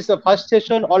there is a first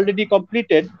session already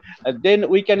completed, then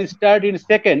we can start in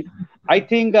second. I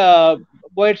think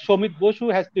poet Soumit Basu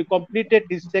has to completed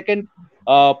his second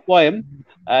poem,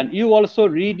 and you also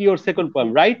read your second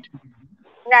poem, right?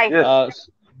 Right. Yes,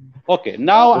 Okay.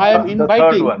 Now I am the third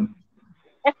inviting one.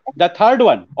 the third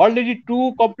one. Already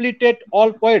two completed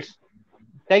all poets.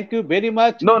 Thank you very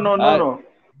much. No, no, no, Uh, no.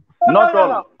 No, Not no,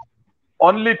 no. all.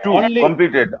 Only two only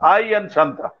completed. I and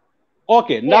Shanta.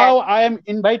 okay. Yes. Now I am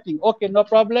inviting. Okay, no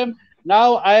problem.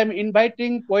 Now I am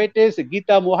inviting poetess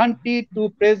Gita Mohanty to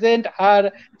present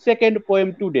her second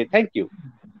poem today. Thank you.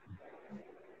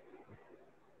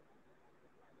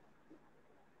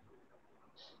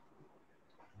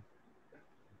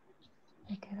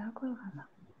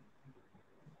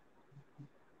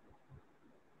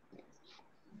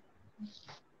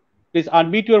 Please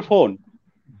unmute your phone.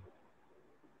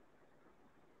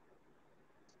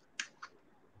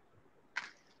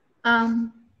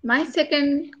 My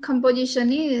second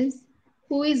composition is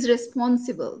Who is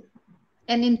Responsible?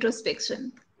 An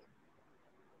Introspection.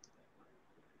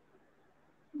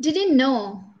 Didn't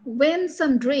know when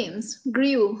some dreams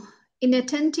grew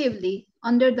inattentively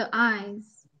under the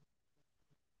eyes.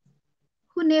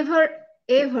 Who never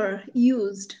ever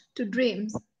used to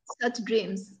dreams, such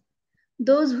dreams,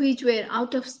 those which were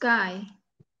out of sky,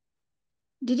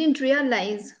 didn't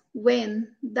realize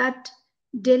when that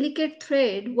delicate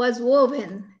thread was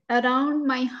woven around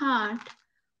my heart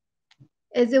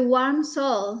As a warm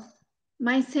soul,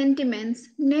 my sentiments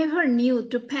never knew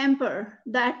to pamper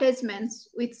the attachments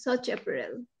with such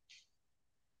apparel.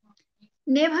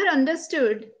 Never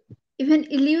understood even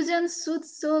illusions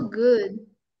suits so good.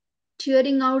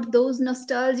 Tearing out those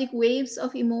nostalgic waves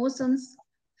of emotions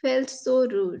felt so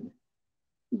rude.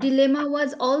 Dilemma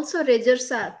was also razor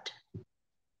sharp.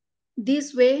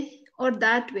 This way or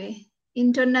that way,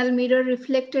 internal mirror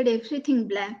reflected everything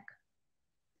black.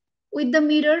 With the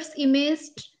mirrors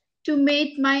imaged to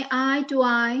meet my eye to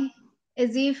eye,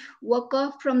 as if woke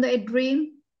up from the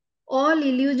dream, all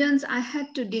illusions I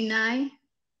had to deny.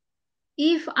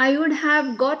 If I would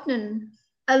have gotten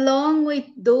along with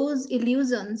those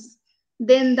illusions,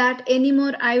 then that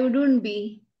anymore I wouldn't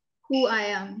be who I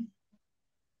am.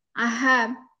 I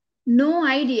have no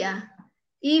idea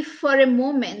if for a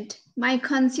moment my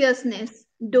consciousness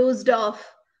dozed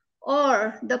off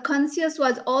or the conscious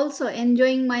was also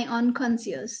enjoying my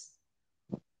unconscious.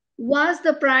 Was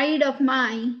the pride of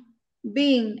my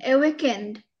being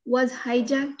awakened was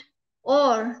hijacked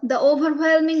or the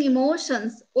overwhelming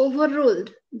emotions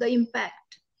overruled the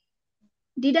impact?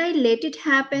 Did I let it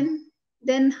happen?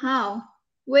 Then how,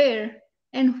 where,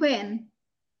 and when?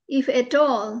 If at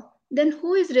all, then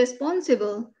who is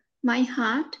responsible? My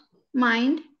heart,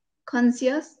 mind,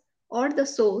 conscious, or the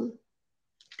soul?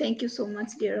 Thank you so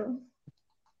much, dear all.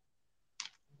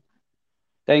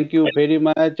 Thank you very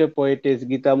much, Poetess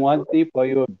Gita Mohanty, for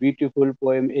your beautiful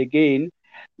poem again.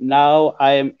 Now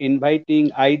I am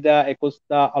inviting Aida,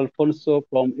 Acosta, Alfonso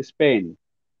from Spain.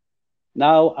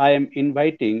 Now I am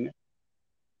inviting,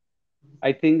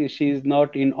 I think she is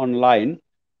not in online,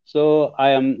 so I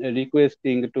am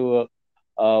requesting to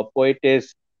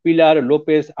Poetess Pilar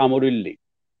Lopez Amorelli.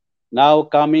 Now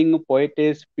coming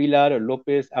Poetess Pilar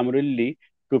Lopez Amorelli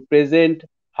to present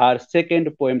her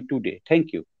second poem today.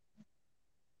 Thank you.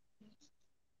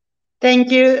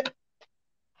 Thank you.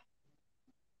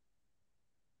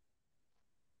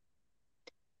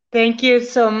 Thank you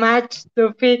so much,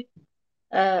 Toufiq,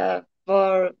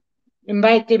 for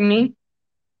inviting me.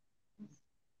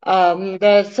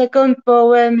 The second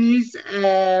poem is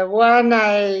one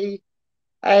I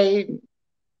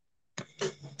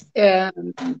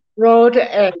wrote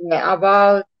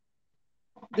about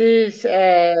this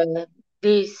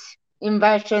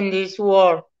invasion, this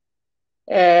war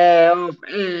of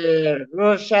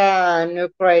Russia and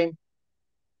Ukraine.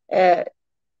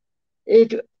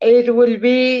 It will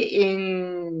be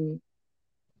in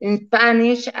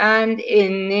Spanish and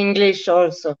in English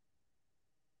also.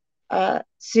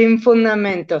 Sin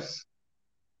fundamentos.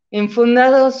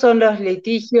 Infundados son los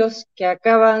litigios que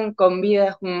acaban con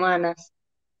vidas humanas,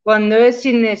 cuando es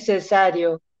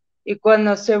innecesario y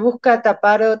cuando se busca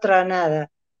tapar otra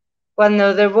nada,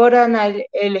 cuando devoran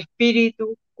el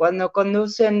espíritu, cuando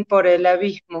conducen por el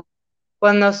abismo,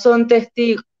 cuando son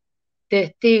testigos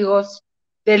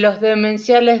de los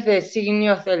demenciales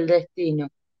designios del destino.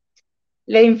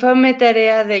 La infame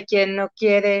tarea de quien no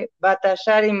quiere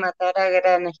batallar y matar a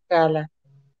gran escala,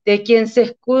 de quien se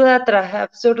escuda tras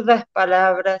absurdas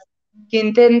palabras que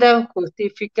intentan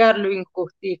justificar lo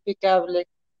injustificable,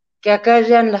 que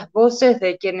acallan las voces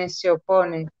de quienes se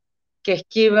oponen, que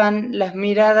esquivan las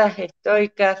miradas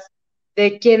estoicas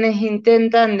de quienes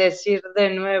intentan decir de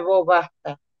nuevo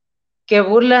basta, que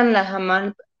burlan las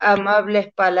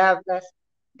amables palabras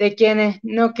de quienes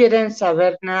no quieren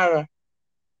saber nada,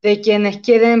 de quienes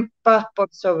quieren paz por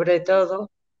sobre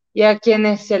todo y a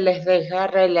quienes se les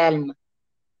desgarra el alma.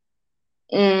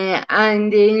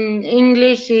 And in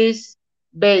English is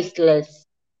baseless.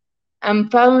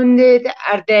 Unfounded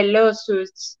are the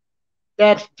lawsuits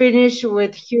that finish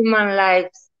with human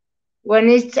lives when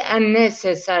it's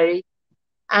unnecessary,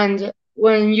 and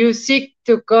when you seek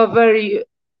to cover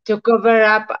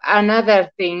up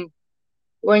another thing,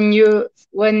 when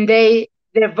they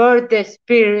devour the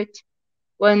spirit,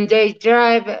 when they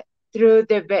drive through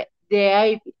the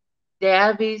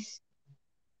abyss,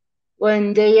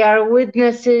 when they are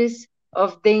witnesses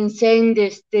of the insane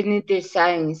destiny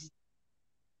designs,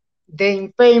 the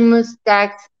infamous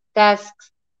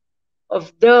tasks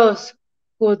of those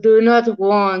who do not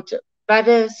want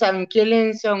battles and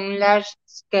killings on large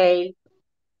scale,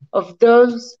 of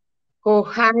those who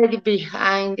hide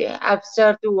behind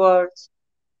absurd words,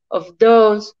 of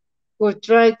those who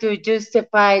try to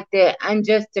justify the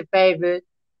unjustifiable,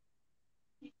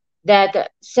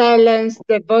 that silence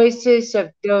the voices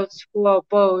of those who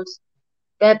oppose,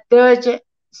 that dodge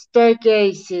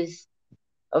staircases,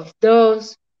 of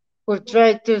those who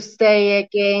try to say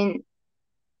again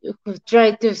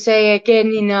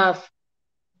enough,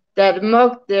 that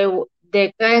mock the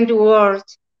kind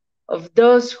words of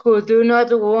those who do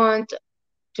not want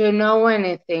to know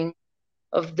anything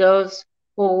of those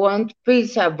who want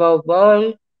peace above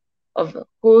all, of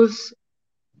whose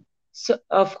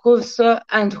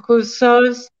and whose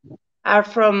souls are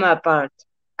torn apart.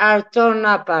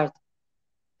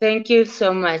 Thank you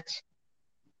so much.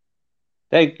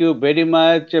 Thank you very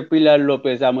much, Pilar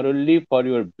Lopez Amorelli, for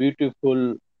your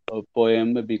beautiful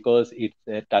poem because it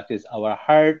touches our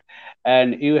heart,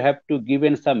 and you have to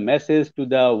given some message to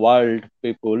the world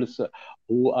peoples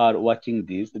who are watching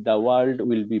this. The world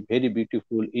will be very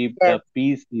beautiful if Yes. the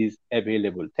peace is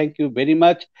available. Thank you very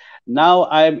much. Now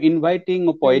I am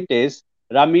inviting poetess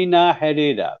Ramina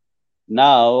Herrera.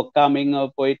 Now coming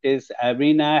poetess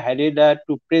Ramina Herrera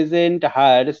to present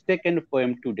her second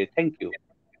poem today. Thank you.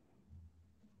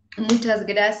 Muchas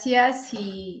gracias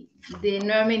y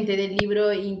nuevamente del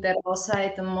libro Interrosa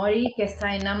de Tomori que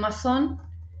está en Amazon,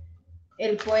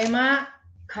 el poema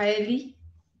Kaeli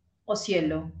o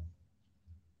cielo.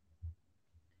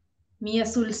 Mi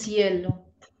azul cielo,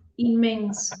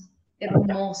 inmenso,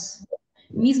 hermoso,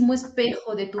 mismo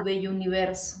espejo de tu bello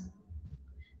universo,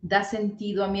 da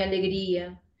sentido a mi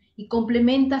alegría y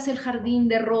complementas el jardín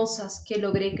de rosas que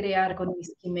logré crear con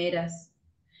mis quimeras.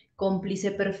 Cómplice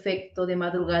perfecto de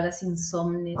madrugadas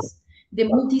insomnes, de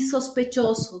mutis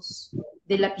sospechosos,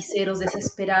 de lapiceros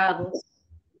desesperados,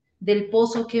 del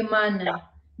pozo que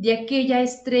emana, de aquella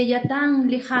estrella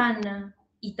tan lejana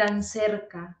y tan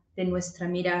cerca de nuestra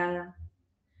mirada.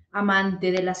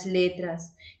 Amante de las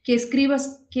letras, que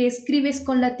escribes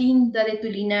con la tinta de tu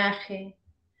linaje,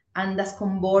 andas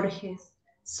con Borges,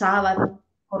 Sábato,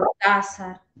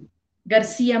 Cortázar,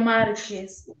 García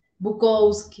Márquez,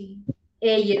 Bukowski,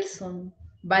 Eyerson,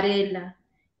 Varela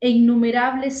e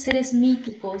innumerables seres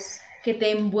míticos que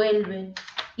te envuelven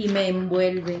y me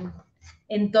envuelven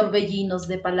en torbellinos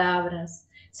de palabras,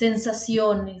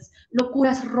 sensaciones,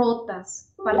 locuras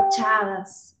rotas,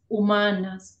 parchadas,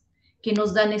 humanas, que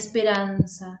nos dan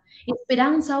esperanza,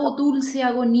 esperanza o dulce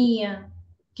agonía,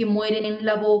 que mueren en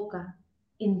la boca,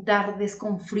 en tardes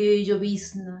con frío y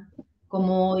llovizna,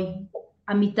 como hoy,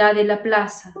 a mitad de la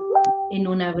plaza, en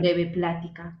una breve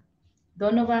plática.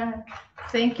 Donovan,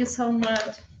 thank you so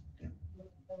much.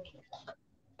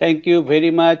 Thank you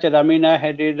very much, Ramina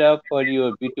Herrera, for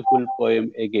your beautiful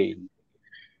poem again.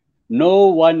 No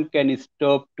one can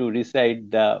stop to recite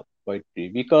the poetry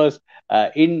because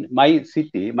in my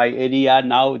city, my area,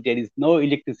 now there is no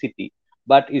electricity,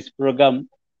 but it's program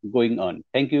going on.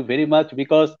 Thank you very much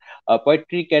because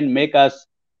poetry can make us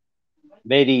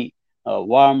very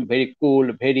warm, very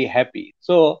cool, very happy.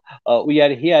 So we are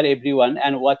here, everyone,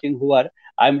 and watching who are.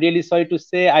 I'm really sorry to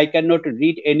say I cannot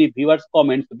read any viewers'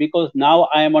 comments because now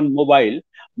I am on mobile.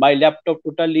 My laptop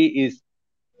totally is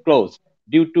closed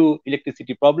due to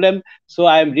electricity problem. So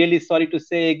I am really sorry to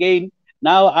say again.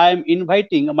 Now I am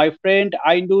inviting my friend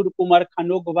Ainur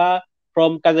Kumarkhanova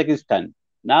from Kazakhstan.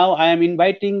 Now I am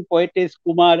inviting poetess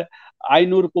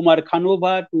Ainur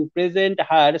Kumarkhanova to present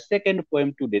her second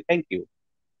poem today. Thank you.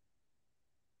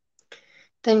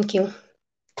 Thank you.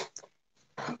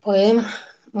 Poem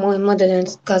Мой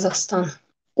Motherland Kazakhstan.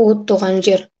 О туған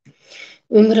жер.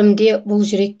 Өмірімде бұл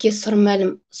жүрекке сыр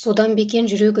мәлім. Содан бекен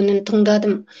жүрегінің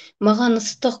тыңдадым. Маған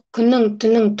ыстық күнің,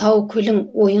 түнің, тау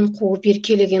көлің, ойын қуып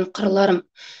еркелеген қырларым.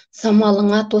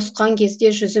 Самалыңа тосқан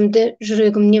кезде жүзімді,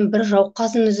 жүрегімнен бір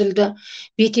жауқазын үзілді.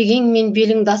 Бетегең мен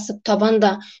беліңді асып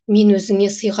табанда, мен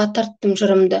өзіңе сыйға тарттым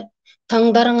жырымды.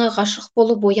 Таңдарыңа ғашық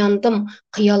болып ояндым,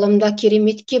 қиялымда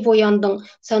кереметке бояндың.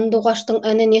 Сандуғаштың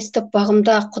әнін естіп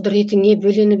бағымда, құдіретіңе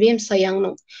бөленіп ем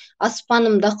саяңның.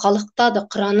 Аспанымда қалықтады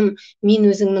қыраным, мен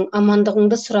өзіңнің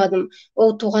амандығыңды сұрадым.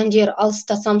 О туған жер,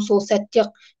 алыстасам сол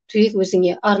сәтте тек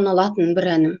өзіңе арналатын бір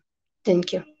әнім.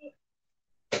 Thank you.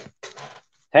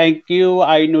 Thank you,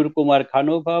 Ainur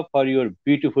Kumarkhanova, for your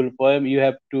beautiful poem. You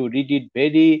have to read it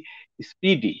very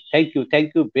speedy. Thank you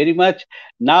very much.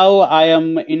 Now I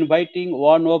am inviting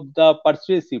one of the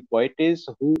persuasive poetess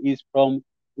who is from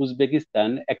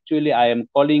Uzbekistan. Actually, I am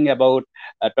talking about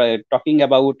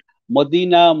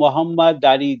Madina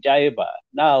Mahammadrizaeva.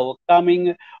 Now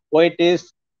coming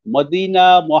poetess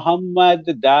Madina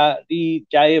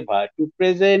Mahammadrizaeva to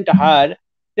present her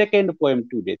second poem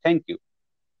today. Thank you.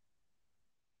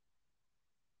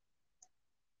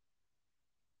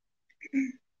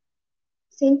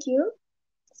 Thank you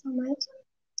so much.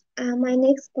 My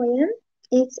next poem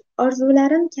is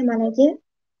Orzularim kamalagi.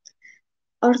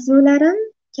 Orzularim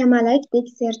kamalakdek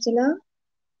serjilo,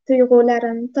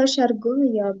 tuyg'ularim toshar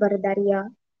go'yo bir daryo.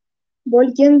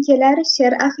 Bo'lgim kelar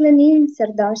she'r ahlining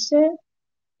sirdoshi,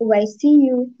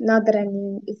 Uvaysiyu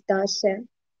Nodiraning izdoshi.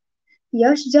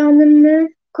 Yosh jonimni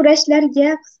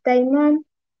kurashlarga qistayman,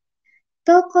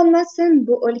 to qolmasin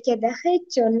bu o'lkada hech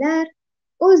jonlar,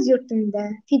 O'z yurtimda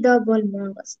fido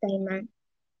bo'lmoq istayman.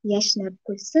 Yashnab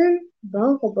kulsin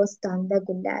bog'u bo'stonda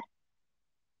gullar.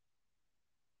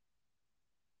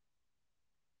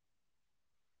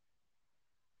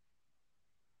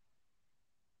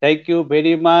 Thank you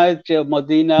very much,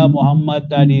 Madina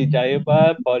Mahammadrizaeva,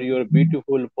 for your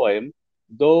beautiful poem.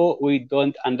 Though we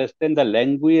don't understand the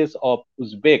language of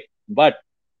Uzbek, but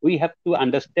we have to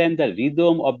understand the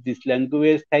rhythm of this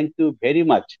language. Thank you very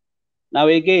much. Now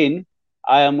again,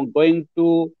 I am going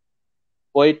to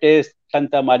poetess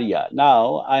Santa Maria.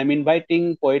 Now I am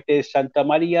inviting poetess Santa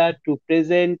Maria to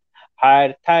present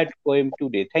her third poem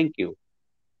today. Thank you.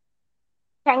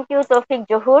 Thank you, Toufiq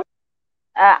Zohur.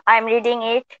 I'm reading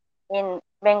it in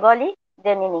Bengali,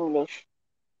 then in English.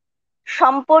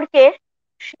 সম্পর্কের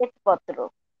শ্বেতপত্র।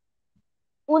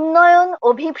 উন্নয়ন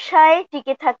অভিপ্সায়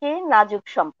টিকে থাকে নাজুক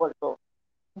সম্পর্ক।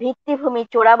 ভিত্তিভূমি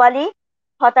চোরাবালি,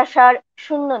 হতাশার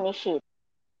শূন্য নিশীথ,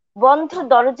 বন্ধ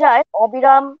দরজায়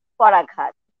অবিরাম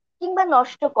পরাঘাত, কিংবা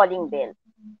নষ্ট কলিং বেল।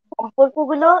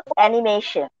 সম্পর্কগুলো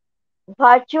অ্যানিমেশন,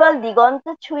 ভার্চুয়াল দিগন্ত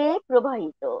ছুঁয়ে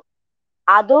প্রবাহিত।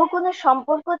 আদৌ কোনো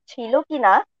সম্পর্ক ছিল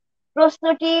কিনা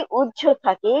প্রশ্নটি উজ্জ্বল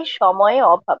থাকে সময়ে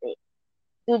অভাবে।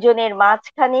 দুজনের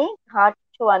মাঝখানে ঘাট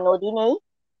ছোঁয়া নদী নেই,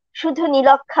 শুধু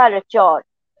নীলক্ষার চর,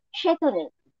 সেতু নেই,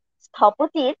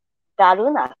 স্থপতির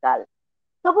দারুণ আকাল।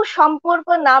 তবু সম্পর্ক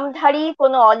নামধারী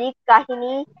কোনো অলীক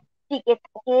কাহিনী টিকে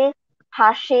থাকে,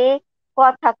 হাসে,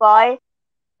 কথা কয়,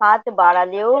 হাত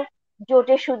বাড়ালেও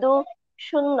জোটে শুধু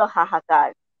শূন্য হাহাকার।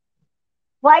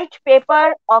 White paper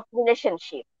of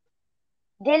relationship.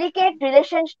 Delicate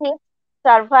relationships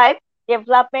survive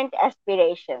development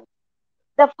aspirations.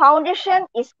 The foundation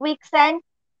is quicksand,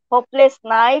 hopeless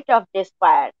night of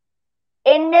despair,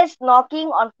 endless knocking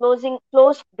on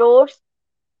closed doors,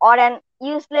 or an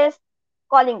useless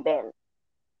calling bell.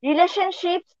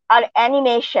 Relationships are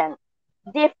animation.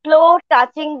 They flow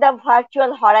touching the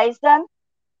virtual horizon,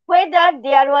 whether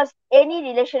there was any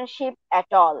relationship at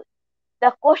all.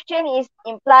 The question is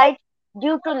implied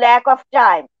due to lack of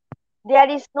time. There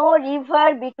is no river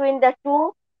between the two,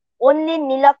 only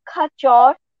Nilakha Chor,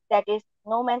 that is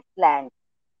no man's land.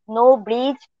 No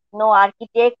bridge, no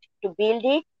architect to build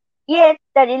it, yet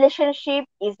the relationship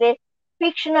is a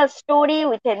fictional story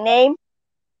with a name,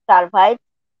 survives,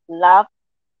 love,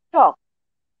 talk.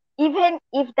 Even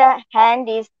if the hand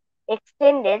is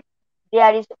extended,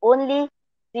 there is only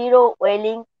zero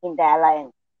wailing in the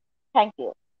alliance. Thank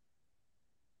you.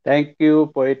 Thank you,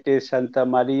 poetess Santa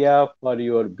Maria, for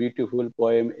your beautiful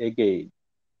poem again.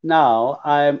 Now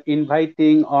I am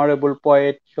inviting Honorable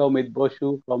Poet Soumit Basu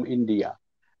from India.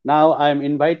 Now I am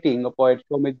inviting poet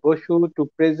Soumit Basu to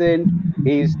present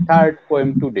his third poem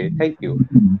today. Thank you.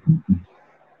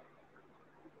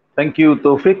 Thank you,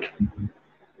 Toufiq.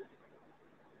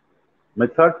 My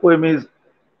third poem is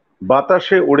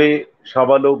বাতাসে ওড়ে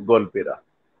সাবালক গল্পেরা।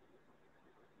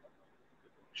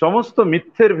 সমস্ত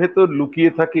মিথ্যের ভেতর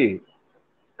লুকিয়ে থাকে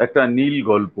একটা নীল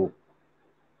গল্প।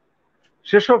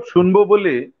 সেসব শুনবো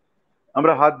বলে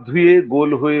আমরা হাত ধুয়ে গোল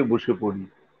হয়ে বসে পড়ি।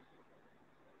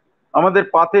 আমাদের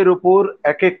পাতের ওপর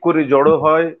এক এক করে জড়ো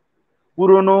হয়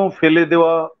পুরনো ফেলে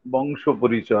দেওয়া বংশ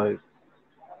পরিচয়।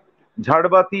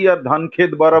 ঝাড়বাতি আর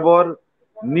ধানক্ষেত বরাবর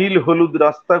নীল হলুদ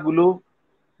রাস্তাগুলো,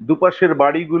 দুপাশের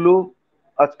বাড়িগুলো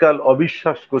আজকাল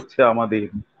অবিশ্বাস করছে আমাদের।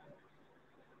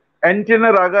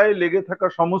 অ্যান্টেনার আগায় লেগে থাকা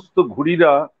সমস্ত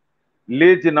ঘুড়িরা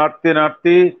লেজ নাড়তে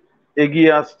নাড়তে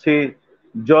এগিয়ে আসছে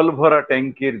জলভরা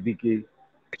ট্যাঙ্কের দিকে।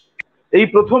 এই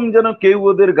প্রথম যেন কেউ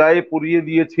ওদের গায়ে পরিয়ে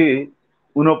দিয়েছে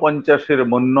 ৪৯-এর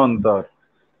মন্বন্তর।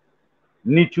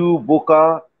 নিচু বোকা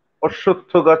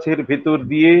অশ্বত্থ গাছের ভেতর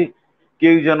দিয়ে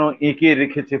কেউ যেন এঁকে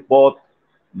রেখেছে পথ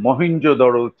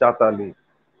মহেঞ্জোদড়ো চাতালে।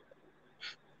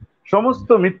 সমস্ত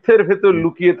মিথ্যের ভেতর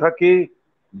লুকিয়ে থাকে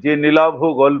যে নীলাভ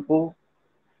গল্প,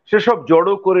 সেসব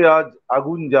জড়ো করে আজ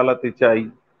আগুন জ্বালাতে চাই।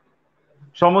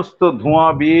 সমস্ত ধোঁয়া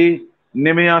বেয়ে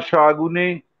নেমে আসা আগুনে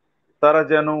তারা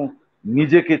যেন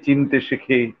নিজেকে চিনতে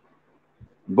শেখে।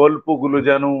 গল্পগুলো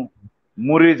যেন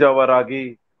মরে যাওয়ার আগে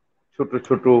ছোট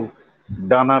ছোট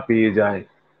ডানা পেয়ে যায়।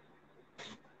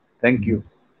 Thank you.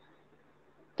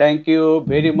 Thank you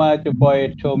very much,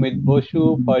 poet Soumit Basu,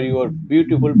 for your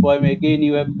beautiful poem. Again,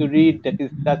 you have to read, that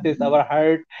is touches our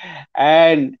heart,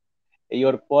 and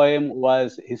your poem was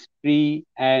history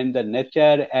and the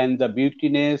nature and the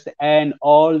beautiness, and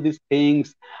all these things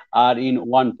are in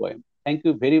one poem. Thank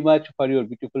you very much for your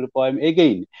beautiful poem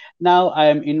again. Now I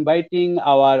am inviting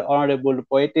our honorable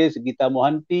poetess Gita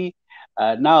Mohanty.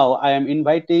 Now I am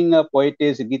inviting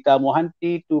poetess Gita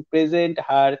Mohanty to present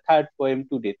her third poem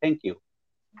today. Thank you.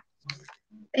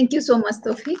 Thank you so much,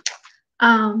 Toufiq.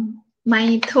 My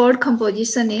third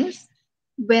composition is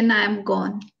When I Am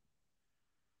Gone.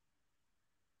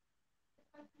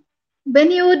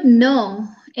 When you would know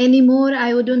anymore,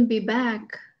 I wouldn't be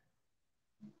back.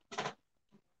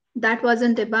 That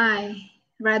wasn't a bye,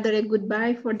 rather a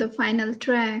goodbye for the final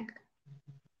track.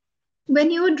 When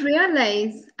you would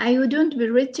realize I wouldn't be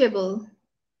reachable,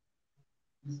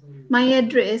 my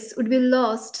address would be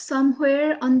lost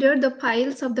somewhere under the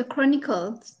piles of the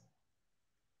chronicles.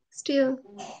 Still,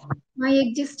 my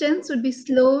existence would be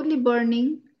slowly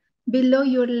burning below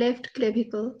your left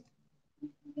clavicle.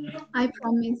 I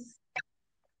promise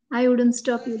I wouldn't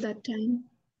stop you that time.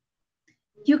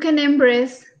 You can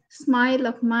embrace smile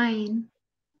of mine.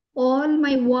 All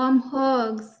my warm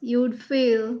hugs you would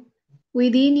feel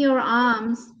within your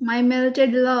arms, my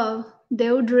melted love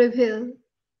they would reveal.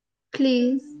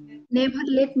 Please never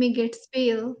let me get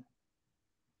spilled.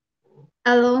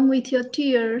 Along with your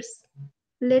tears,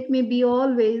 let me be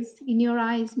always in your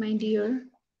eyes, my dear.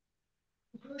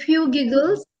 Few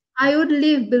giggles I would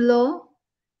leave below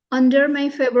under my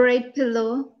favorite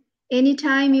pillow.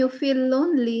 Anytime you feel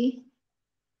lonely,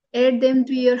 add them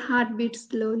to your heartbeat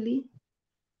slowly.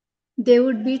 They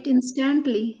would beat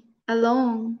instantly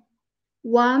along.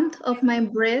 Warmth of my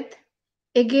breath,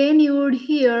 again you would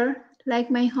hear like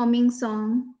my humming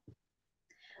song.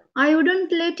 I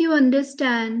wouldn't let you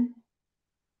understand,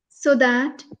 so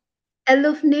that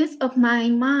aloofness of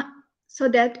mine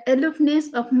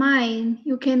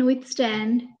you can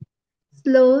withstand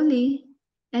slowly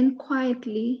and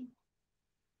quietly.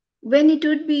 When it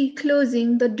would be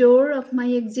closing the door of my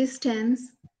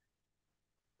existence,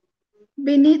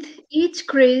 beneath each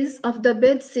crease of the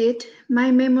bedsheet, my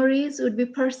memories would be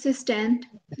persistent.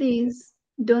 Please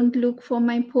don't look for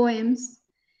my poems.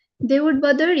 They would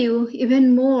bother you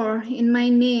even more in my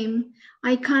name.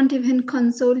 I can't even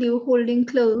console you holding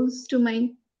close, my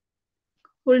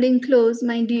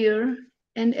dear,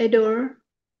 and adore.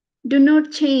 Do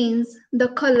not change the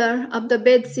color of the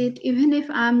bedsheet even if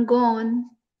I'm gone.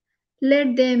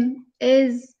 Let them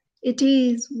as it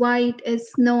is white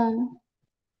as snow.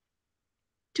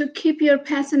 To keep your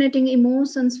fascinating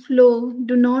emotions flow,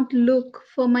 do not look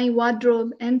for my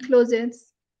wardrobe and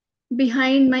closets.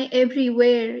 Behind my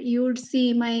everywhere, you would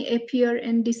see my appear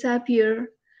and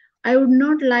disappear. I would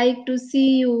not like to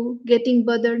see you getting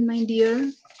bothered, my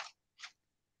dear.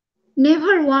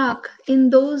 Never walk in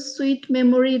those sweet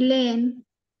memory lane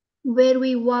where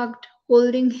we walked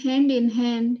holding hand in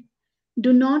hand.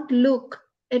 Do not look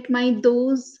at my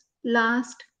those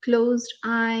last closed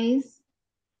eyes.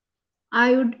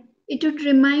 It would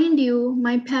remind you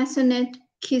my passionate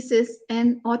kisses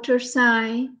and utter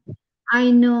sigh. I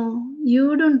know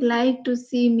you don't like to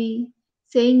see me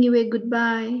saying you a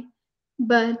goodbye,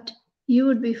 but you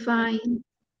would be fine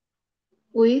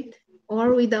with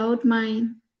or without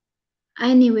mine.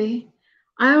 Anyway,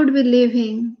 I would be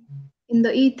living in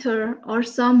the ether or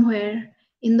somewhere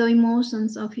in the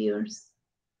emotions of yours.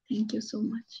 Thank you so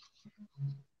much.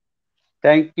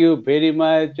 Thank you very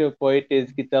much,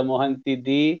 poetess Gita Mohanty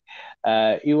Di.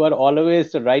 You are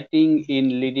always writing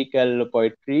in lyrical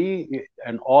poetry,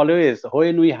 and always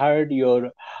when we heard your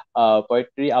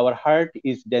poetry, our heart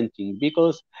is dancing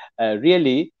because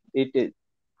really it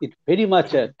very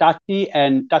much touchy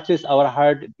and touches our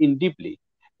heart in deeply.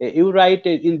 You write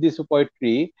in this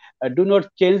poetry, do not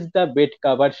change the bed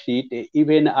cover sheet,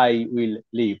 even I will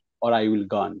leave or I will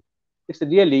gone. It's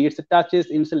touches,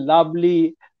 it's a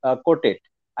lovely quoted.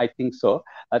 I think so.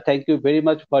 Thank you very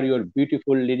much for your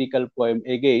beautiful lyrical poem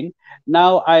again.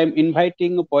 Now I am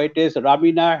inviting poetess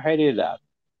Ramina Herrera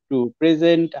to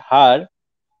present her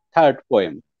third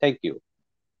poem. Thank you.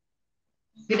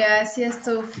 Gracias,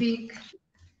 Toufiq.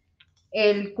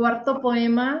 El cuarto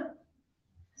poema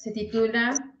se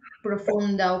titula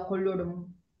Profunda o Colorum,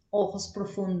 ojos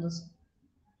profundos,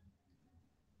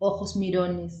 ojos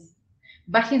mirones.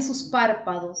 Bajen sus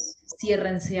párpados,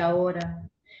 ciérrense ahora.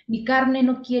 Mi carne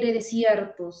no quiere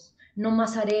desiertos, no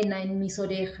más arena en mis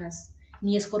orejas,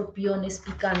 ni escorpiones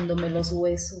picándome los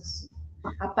huesos.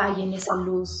 Apaguen esa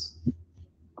luz,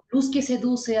 luz que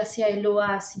seduce hacia el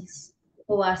oasis,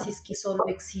 oasis que solo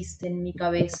existe en mi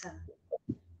cabeza.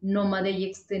 Nómade y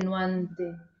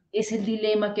extenuante, es el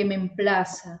dilema que me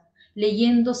emplaza,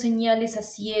 leyendo señales a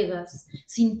ciegas,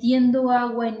 sintiendo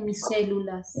agua en mis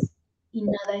células, y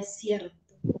nada es cierto,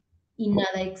 y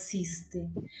nada existe,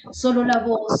 solo la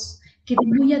voz que de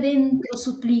muy adentro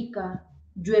suplica,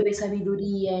 llueve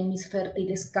sabiduría en mis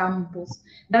fértiles campos,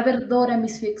 da verdor a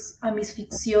mis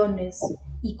ficciones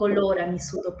y color a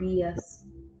mis utopías.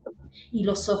 Y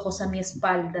los ojos a mi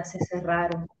espalda se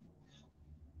cerraron,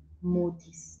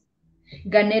 mutis.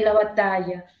 Gané la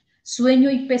batalla, sueño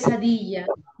y pesadilla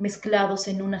mezclados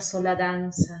en una sola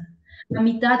danza, a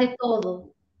mitad de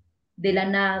todo, de la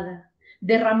nada,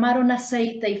 Derramaron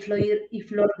aceite y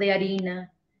flor de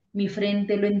harina, mi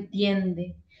frente lo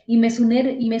entiende, y me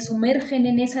sumergen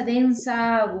en esa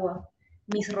densa agua,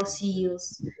 mis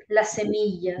rocíos, las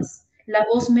semillas, la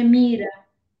voz me mira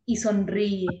y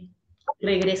sonríe,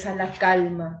 regresa la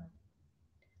calma.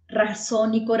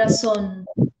 Razón y corazón,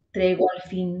 tregua al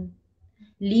fin,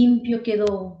 limpio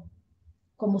quedó,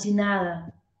 como si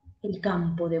nada, el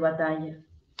campo de batalla.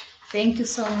 Thank you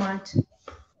so much.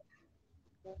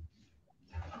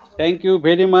 Thank you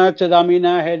very much,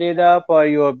 Ramina Herrera, for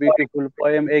your beautiful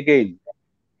poem again.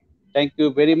 Thank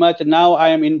you very much. Now I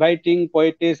am inviting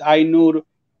poetess Ainur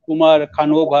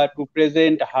Kumarkhanova to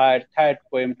present her third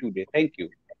poem today. Thank you.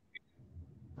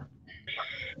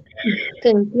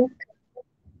 Thank you.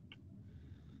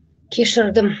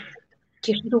 Кешірдім,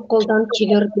 кешіру қолдан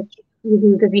келер деп,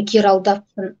 өзіңді бекер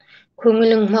алдаппын.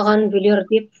 Көңілің маған бөлер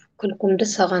деп, күлкімді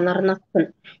саған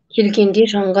арнаппын. Келгенде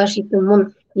жанға жетім мұң,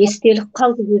 естелік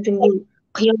қалды өзіңнен.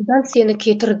 Қиялдан сені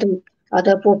кетірдім,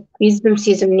 ада боп бездім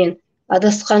сезімнен.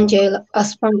 Адасқан жайлы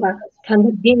аспанға,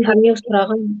 тәңірден демеу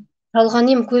сұраған.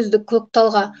 Салған ем көзді көк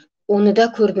талға, оны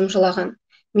да көрдім жылаған.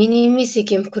 Мен емес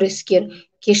екем күрескер,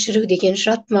 кешіру деген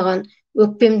жат маған.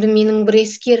 Өкпемді менің бір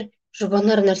ескер,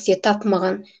 жұбанар нәрсе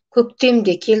тапмаған.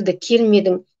 Көктемде келді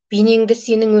келмедің, бейнеңді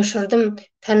сенің өшірдім,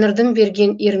 тәңірдің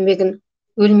берген ермегін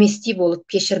өлместей болып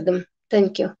кешірдім.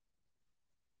 Thank you.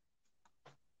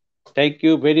 Thank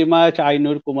you very much,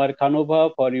 Ainur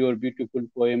Kumarkhanova, for your beautiful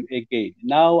poem again.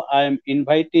 Now I am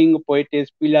inviting poetess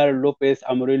Pilar Lopez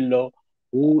Amorelli,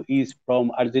 who is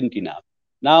from Argentina.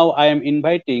 Now I am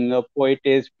inviting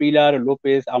poetess Pilar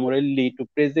Lopez Amorelli to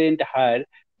present her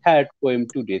third poem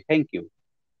today. Thank you.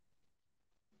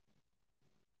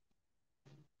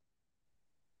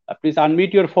 Please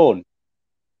unmute your phone.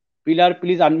 Pilar,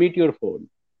 please unmute your phone.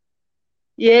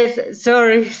 Yes,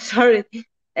 sorry.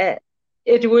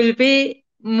 It will be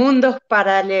mundos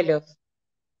paralelos.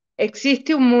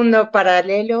 Existe un mundo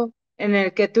paralelo en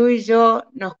el que tú y yo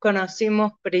nos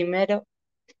conocimos primero.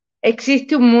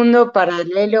 Existe un mundo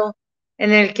paralelo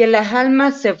en el que las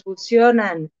almas se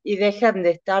fusionan y dejan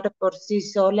de estar por sí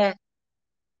solas.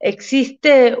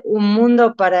 Existe un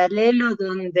mundo paralelo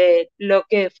donde lo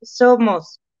que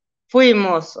somos,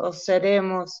 fuimos o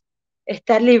seremos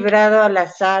está librado al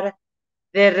azar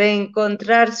de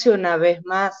reencontrarse una vez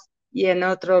más y en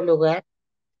otro lugar.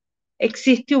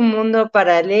 Existe un mundo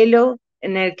paralelo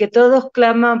en el que todos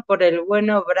claman por el buen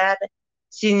obrar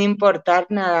sin importar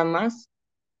nada más.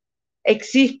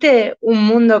 Existe un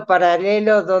mundo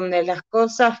paralelo donde las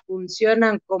cosas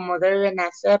funcionan como deben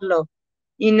hacerlo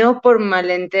y no por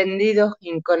malentendidos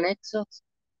inconexos.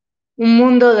 Un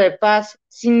mundo de paz,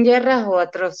 sin guerras o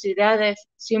atrocidades,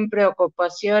 sin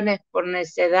preocupaciones por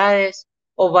necedades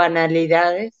o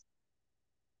banalidades.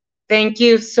 Thank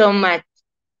you so much.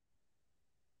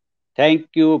 Thank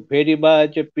you very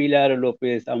much, Pilar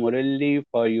Lopez Amorelli,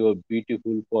 for your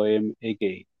beautiful poem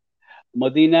again.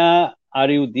 Madina, are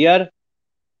you there?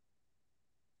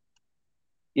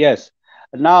 Yes.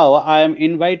 Now I am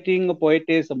inviting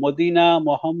poetess Madina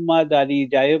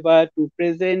Mahammadrizaeva to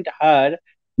present her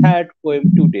third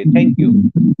poem today. Thank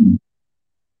you.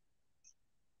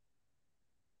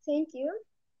 Thank you.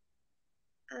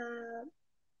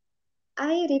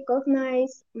 I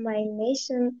recognize my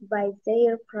nation by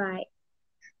their pride.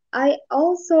 I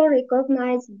also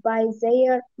recognize by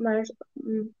their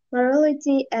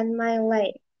morality and my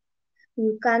life.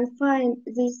 You can find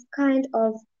this kind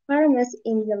of fairness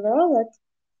in the world.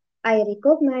 I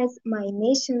recognize my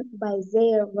nation by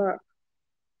their work.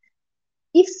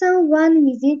 If someone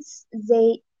visits,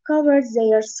 they cover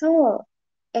their soul,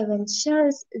 even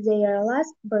shares their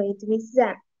last breath with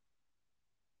them.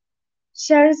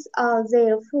 Shares all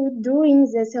their food during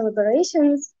the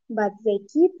celebrations, but they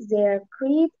keep their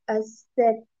creed as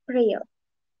their prayer.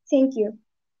 Thank you.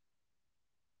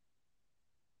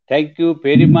 Thank you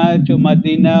very much,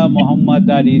 Madina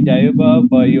Mahammadrizaeva,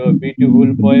 for your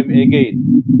beautiful poem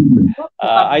again.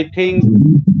 I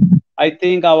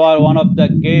think our one of the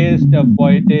guest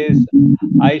poetess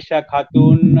Ayesha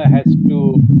Khatun has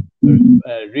to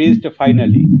reach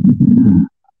finally.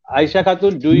 Ayesha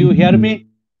Khatun, do you hear me?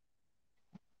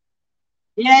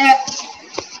 Yes.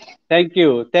 Thank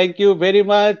you very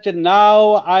much.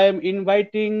 Now I am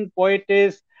inviting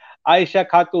poetess Ayesha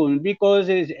Khatun because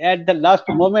at the last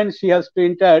moment she has to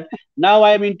enter. Now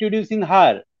I am introducing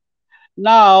her.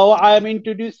 Now I am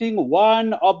introducing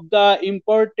one of the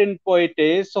important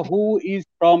poetess who is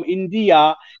from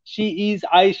India. She is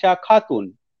Ayesha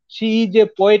Khatun. She is a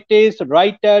poetess,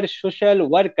 writer, social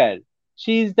worker.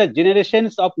 She is the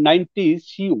generations of 90s.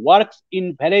 She works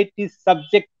in variety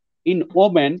subjects in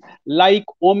women, like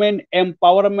women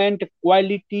empowerment,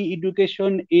 quality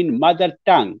education in mother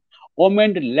tongue,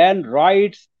 women land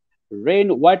rights,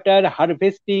 rainwater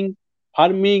harvesting,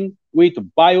 farming with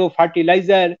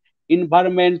biofertilizer,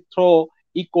 environment through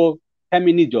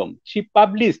ecofeminism. She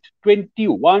published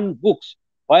 21 books,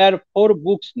 where 4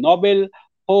 books novel,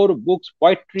 4 books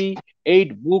poetry,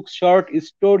 8 books short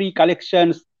story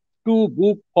collections, 2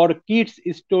 books for kids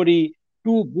story,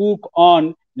 2 books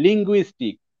on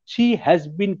linguistics. She has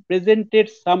been presented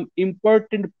some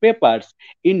important papers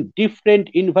in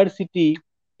different university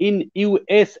in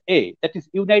USA, that is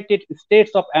United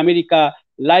States of America,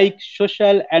 like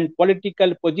social and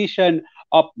political position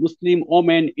of Muslim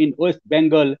women in West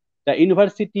Bengal, the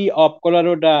University of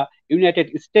Colorado,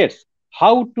 United States,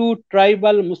 how to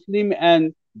tribal Muslim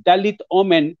and Dalit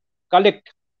women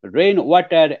collect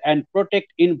rainwater and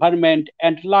protect environment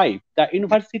and life, the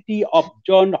University of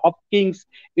Johns Hopkins,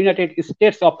 United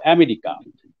States of America.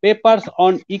 Papers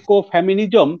on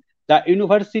ecofeminism, the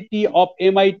University of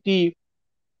MIT,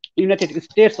 United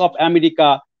States of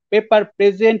America. Paper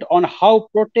present on how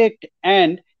protect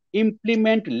and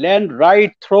implement land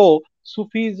right through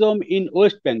Sufism in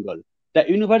West Bengal, the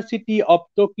University of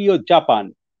Tokyo,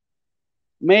 Japan.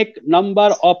 Make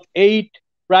number of 8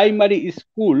 primary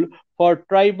school for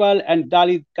tribal and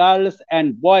Dalit girls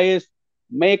and boys.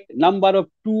 Make number of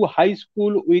 2 high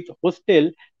school with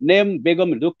hostel named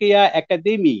Begum Rukia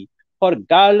Academy for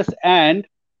girls and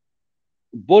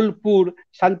Bolpur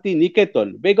Shanti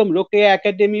Niketan, Begum Rokeya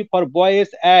Academy for boys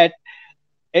at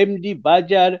MD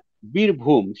Bajar,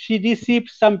 Birbhum. She received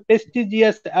some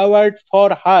prestigious award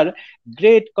for her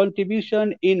great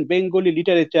contribution in Bengali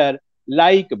literature,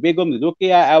 like Begum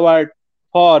Rokeya Award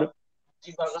for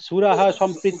Suraha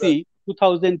Sampriti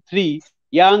 2003,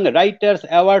 Young Writers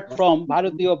Award from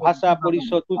Bharatiya Bhasha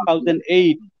Parishad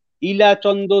 2008, Ila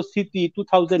Chando City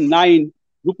 2009,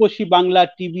 Ruposhi Bangla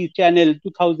TV channel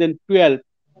 2012,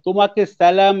 Tomake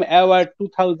Salam Award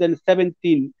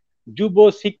 2017,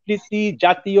 Jubo Sikriti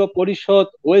Jatiyo Parishad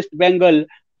West Bengal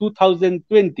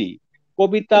 2020,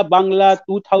 Kobita Bangla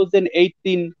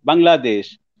 2018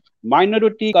 Bangladesh,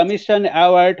 Minority Commission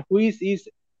Award, which is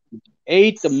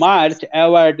 8th March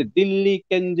Award, Delhi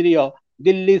Kendriya,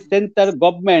 Delhi Center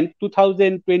Government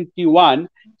 2021.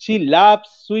 She loves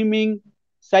swimming,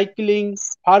 cycling,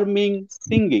 farming,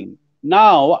 singing.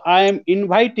 Now I am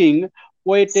inviting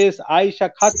poetess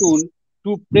Ayesha Khatun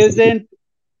to present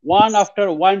one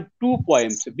after one 2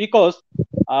 poems, because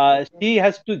she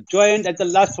has to join at the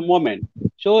last moment.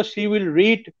 So she will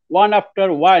read one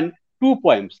after one 2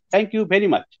 poems. Thank you very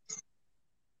much.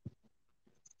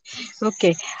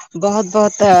 Okay बहुत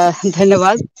बहुत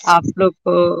ধন্যবাদ आप लोग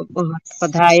को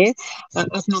পধায়ে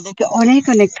আপনাদেরকে অনেক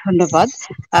অনেক ধন্যবাদ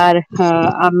আর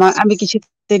আমি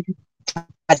কিছুতে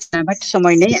বাট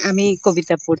সময় নেই আমি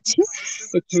কবিতা পড়ছি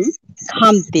এখানে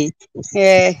খামতি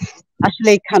আসলে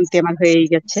এই খামতি আমার হয়েই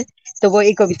গেছে তবু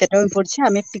এই কবিতাটা আমি পড়ছি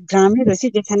আমি একটি গ্রামে রয়েছি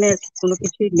যেখানে কোনো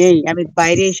কিছুই নেই আমি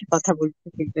বাইরে এসে কথা বলছি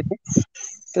কিন্তু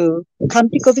তো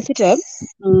খামতি কবিতাটা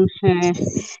হ্যাঁ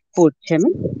পড়ছি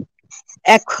আমি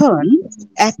এখন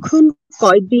এখন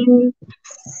কয়দিন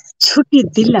ছুটি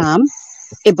দিলাম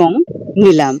এবং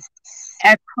নিলাম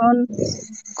এখন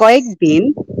কয়েকদিন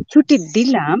ছুটি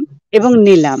দিলাম এবং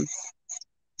নিলাম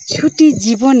ছুটি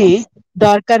জীবনে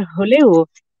দরকার হলেও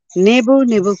নেব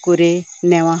নেব করে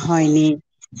নেওয়া হয়নি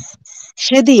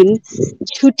সেদিন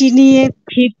ছুটি নিয়ে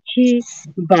ফিরছি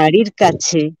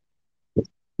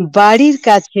বাড়ির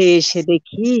কাছে এসে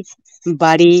দেখি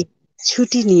বাড়ি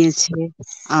ছুটি নিয়েছে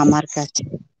আমার কাছে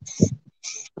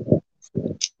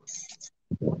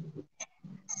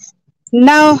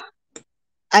Now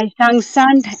I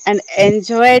sang and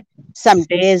enjoyed some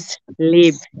days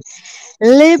leave.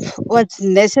 Leave was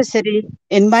necessary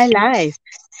in my life,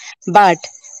 but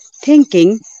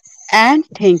thinking and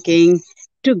thinking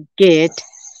to get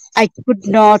I could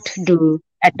not do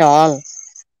at all.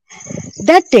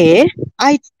 That day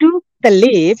I took the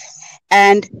leave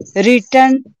and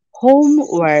returned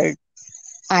homeward.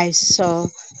 I saw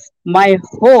my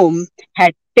home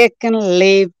had taken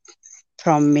leave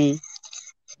from me.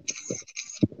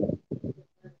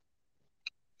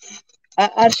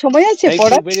 আর সময় আছে Thank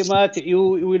you very much. You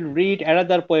will read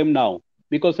another poem now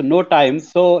because no time,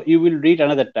 so you will read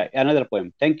another poem.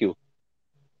 Thank you.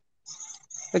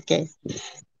 Okay.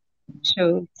 So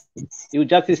you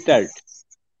just start.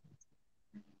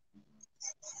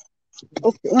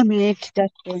 Okay, 1 minute,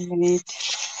 just 1 minute.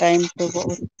 Time to go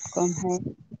come here.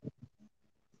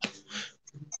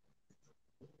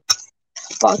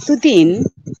 কতদিন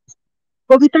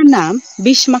কবিতার নাম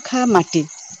বিষমাখা মাটি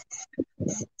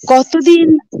কতদিন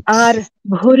আর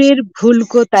ভোরের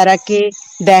ভুলকো তারাকে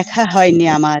দেখা হয়নি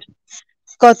আমার।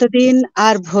 কতদিন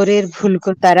আর ভোরের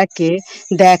ভুলকো তারাকে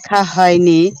দেখা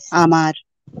হয়নি আমার।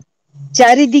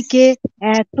 চারিদিকে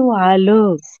এত আলো,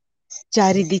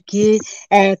 চারিদিকে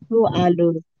এত আলো,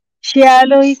 সে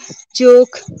আলোয় চোখ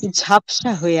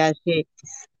ঝাপসা হয়ে আসে।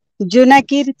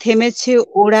 জোনাকির থেমেছে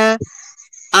ওরা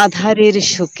আধারের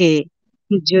শোকে।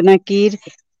 জোনাকির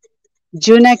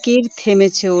জোনাকির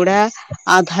থেমেছে ওরা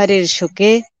আধারের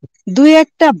শোকে। দুই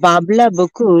একটা বাবলা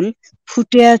বকুল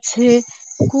ফুটে আছে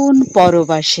কোন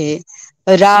পরবাসে।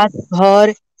 রাত ভর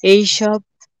এইসব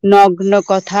নগ্ন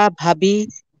কথা ভাবি।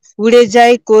 উড়ে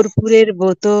যায় কর্পূরের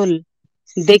বোতল,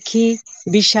 দেখি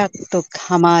বিষাক্ত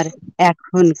খামার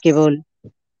এখন কেবল।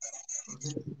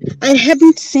 I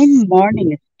haven't seen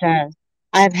morning star.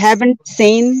 I haven't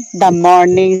seen the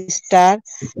morning star.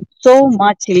 So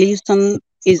much illusion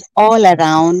is all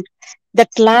around.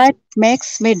 That light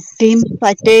makes me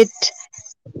dim-sighted,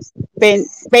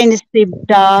 pensive,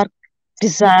 dark,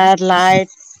 desire light,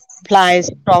 flies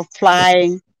stop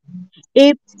flying. A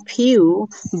few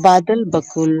badal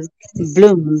bakul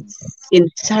bloom in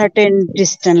certain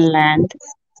distant land.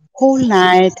 Whole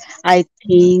night I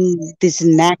think these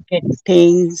naked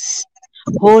things.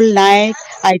 Whole night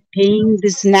I think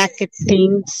these naked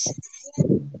things.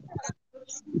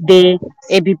 They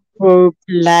evaporate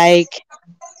like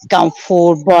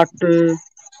comfort bottle.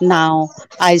 Now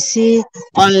I see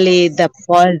only the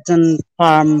poison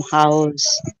farmhouse.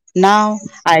 Now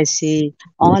I see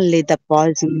only the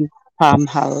poison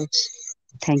farmhouse.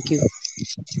 Thank you.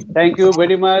 Thank you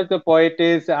very much, the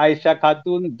poetess Ayesha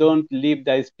Khatun. Don't leave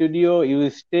the studio. You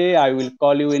stay. I will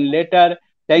call you in later.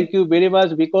 Thank you very much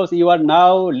because you are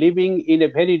now living in a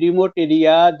very remote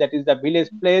area, that is the village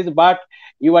place, but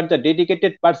you are the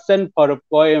dedicated person for a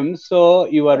poem. So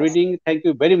you are reading. Thank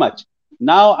you very much.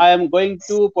 Now I am going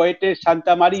to poetess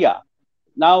Santa Maria.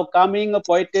 Now coming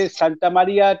poetess Santa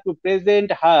Maria to present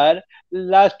her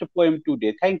last poem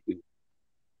today. Thank you.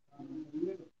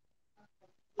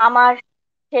 আমার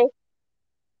শেষ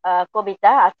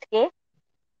কবিতা আজকে,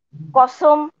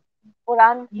 কসম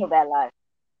অপরাহ্ন বেলার।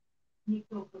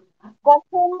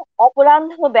 কসম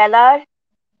অপরাহ্ন বেলার,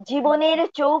 জীবনের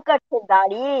চৌকাঠে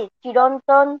দাঁড়িয়ে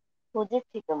চিরন্তন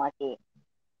খুঁজেছি তোমাকে।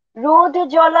 রোদ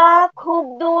জ্বলা খুব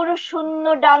দূর শূন্য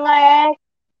ডাঙা এক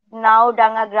নাও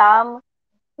ডাঙা গ্রাম,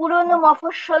 পুরনো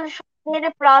মফস্বল স্বপ্নের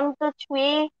প্রান্ত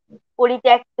ছুঁয়ে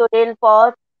পরিত্যক্ত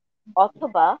রেলপথ,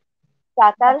 অথবা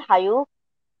চাতাল হায়ুক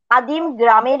আদিম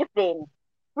গ্রামের প্রেম,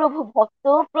 প্রভু ভক্ত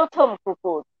প্রথম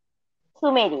কুকুর।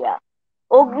 সুমেরিয়া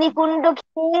অগ্নিকুণ্ড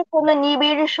ঘিরে কোন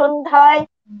নিবিড় সন্ধ্যায়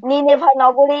নিনেভা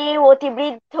নগরে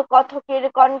অতিবৃদ্ধ কথকের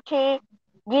কণ্ঠে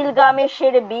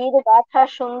গিলগামেশের বীর গাথা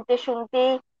শুনতে শুনতে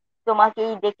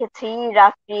তোমাকেই দেখেছি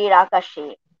রাত্রির আকাশে।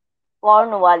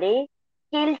 কর্নওয়ালে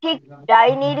কিল্টিক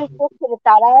ডাইনির চোখের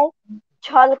তারায়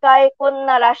ছলকায়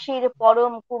কন্যা রাশির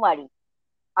পরম কুমারী।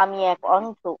 আমি এক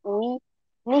অন্ধ উই,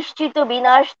 নিশ্চিত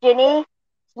বিনাশ জেনে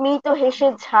স্মিত হেসে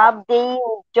ঝাঁপ দেই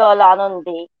উজ্জ্বল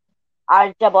আনন্দে।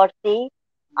 আর্যাবর্তে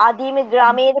আদিম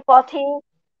গ্রামের পথে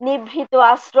নিভৃত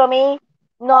আশ্রমে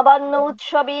নবান্ন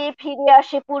উৎসবে ফিরে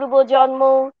আসে পূর্বজন্ম।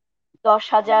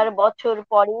 10,000 বছর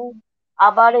পরে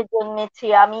আবার জন্মেছি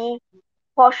আমি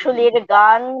ফসলের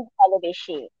গান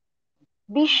ভালোবেসে।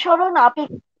 বিস্মরণ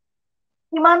আপেক্ষিক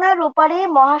সীমানার ওপারে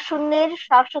মহাশূন্যের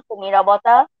শাশ্বত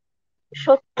নীরবতা,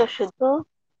 সত্য শুধু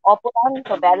অপরাহ্ন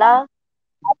বেলা।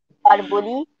 আর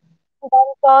বলি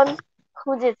চিরন্তন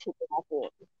খুঁজেছি তোমাকে।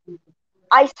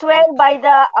 I swear by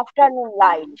the afternoon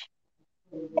light.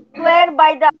 I swear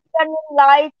by the afternoon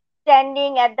light,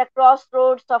 standing at the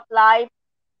crossroads of life,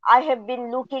 I have been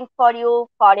looking for you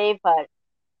forever.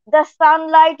 The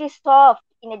sunlight is soft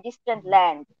in a distant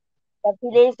land, the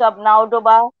village of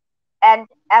Naudoba, and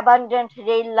abandoned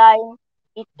rail line.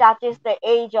 It touches the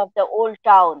edge of the old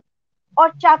town. Or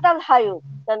Chatal Hayu,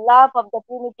 the love of the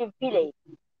primitive village,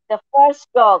 the first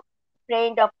dog,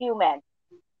 friend of human.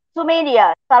 Sumeria,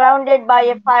 surrounded by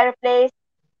a fireplace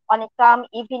on a calm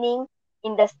evening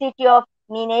in the city of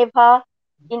Nineveh,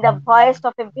 in the voice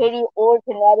of a very old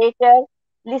narrator,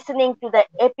 listening to the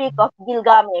epic of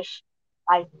Gilgamesh.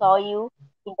 I saw you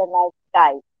in the night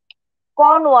sky.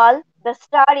 Cornwall, the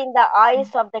star in the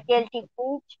eyes of the Celtic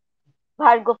witch,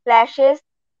 Virgo flashes.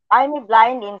 I'm a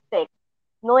blind insect.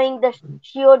 Knowing the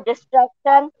sheer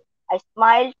destruction, I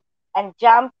smiled and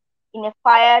jumped in a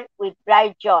fire with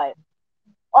bright joy.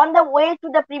 On the way to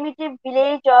the primitive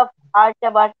village of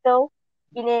Artabarto,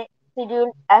 in a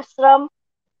scheduled ashram,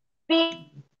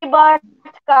 pre-birth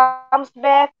comes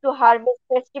back to harvest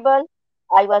festival.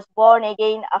 I was born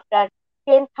again after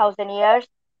 10,000 years.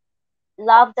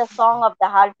 Love the song of the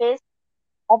harvest.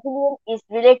 opinion is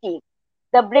relative.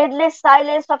 The breathless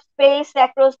silence of space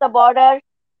across the border,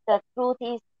 the truth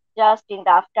is just in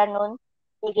the afternoon,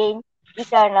 again,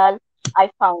 eternal, I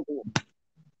found you.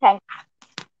 Thank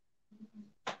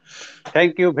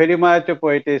Thank you very much,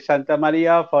 Poetess Santa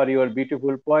Maria, for your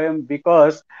beautiful poem.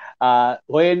 Because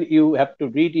when you have to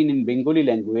read in Bengali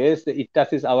language, it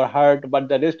touches our heart. But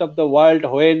the rest of the world,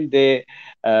 when they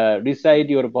recite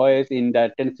your voice in the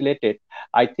translated,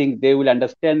 I think they will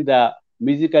understand the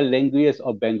musical language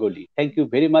of Bengali. Thank you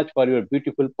very much for your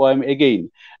beautiful poem again.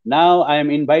 Now I am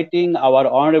inviting our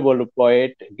honorable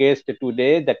poet guest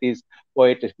today, that is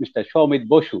poet Mr. Soumit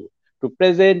Basu, to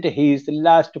present his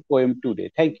last poem today.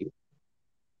 Thank you.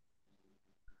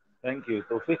 Thank you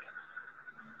তৌফিক।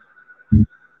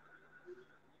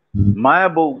 মায়া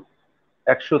বউ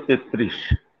 ১৩৩।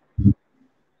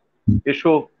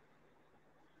 এসো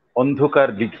অন্ধকার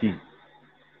লিখি,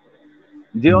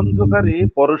 যে অন্ধকারে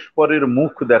পরস্পরের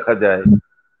মুখ দেখা যায়,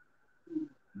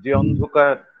 যে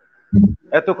অন্ধকার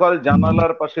এতকাল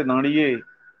জানালার পাশে দাঁড়িয়ে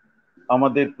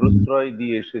আমাদের প্রশ্রয়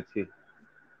দিয়ে এসেছে।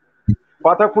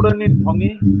 পাতাকুড়ানির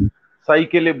ঢঙে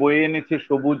সাইকেলে বয়ে এনেছে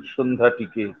সবুজ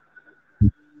সন্ধ্যাটিকে।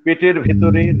 পেটের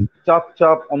ভেতরের চাপ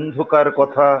চাপ অন্ধকার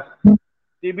কথা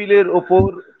টেবিলের ওপর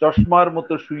চশমার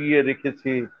মতো শুইয়ে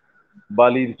রেখেছে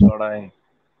বালির চড়ায়।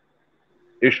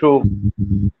 এসো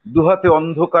দুহাতে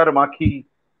অন্ধকার মাখি,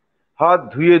 হাত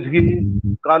ধুয়ে ধুয়ে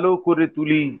কালো করে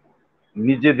তুলি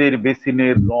নিজেদের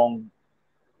বেসিনের রং।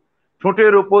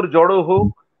 ঠোঁটের ওপর জড়ো হোক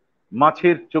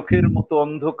মাছের চোখের মতো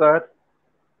অন্ধকার,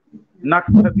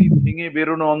 নাকছাবি ভেঙে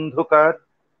বেরোনো অন্ধকার,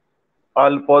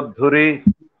 আলপথ ধরে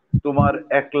তোমার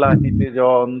একলা হেঁটে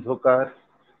যাওয়া অন্ধকার।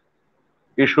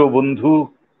 এসো বন্ধু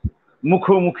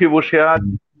মুখোমুখি বসে আজ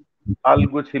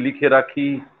আলগোছে লিখে রাখি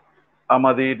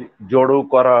আমাদের জড়ো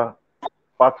করা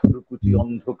পাথরকুচি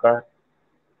অন্ধকার।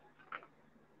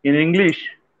 In English,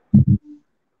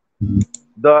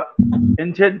 the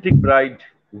enchanting bride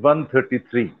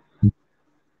 133.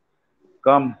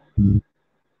 Come,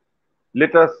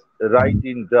 let us write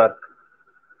in dark.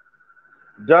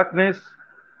 Darkness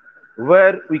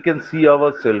where we can see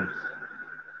ourselves.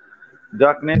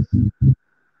 Darkness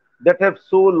that have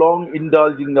so long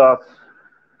indulging us,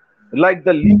 like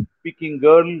the leaf-picking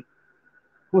girl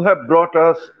who have brought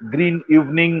us green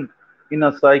evening in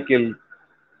a cycle.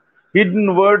 Hidden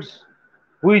words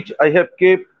which I have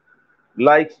kept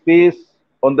like space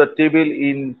on the table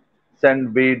in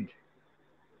sandbed.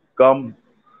 Come,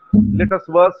 let us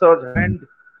wash our hand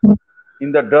in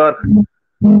the dark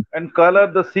and color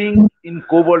the sink in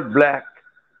cobalt black.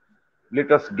 Let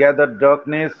us gather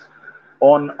darkness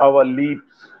on our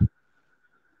lips.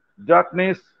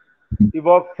 Darkness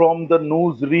evoke from the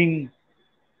nose ring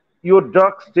your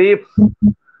dark steps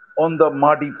on the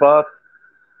muddy path.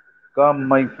 Come,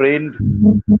 my friend,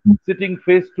 sitting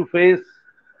face to face,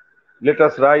 let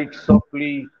us write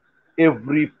softly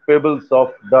every pebbles of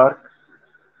dark.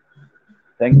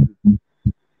 Thank you.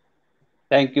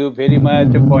 Thank you very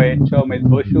much, poet Soumit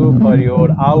Basu, for your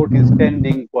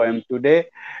outstanding poem today.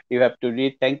 You have to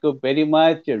read. Thank you very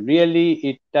much. Really,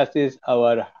 it touches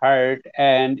our heart,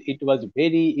 and it was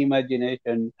very imaginary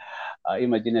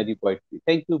poetry.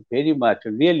 Thank you very much.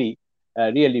 Really,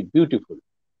 really beautiful.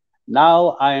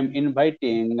 Now I am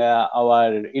inviting our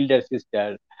elder sister,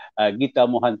 Gita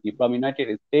Mohanty from United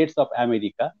States of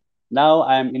America. Now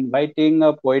I am inviting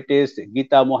poetess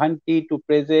Gita Mohanty to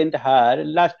present her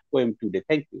last poem today.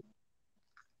 Thank you.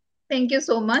 Thank you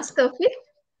so much, Toufiq.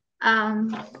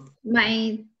 My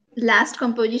last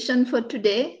composition for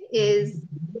today is,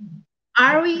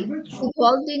 are we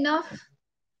evolved enough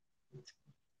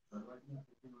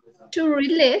to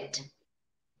relate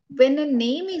when a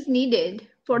name is needed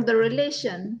for the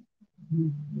relation,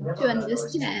 to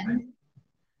understand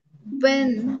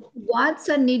when words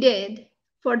are needed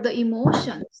for the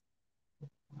emotions,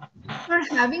 for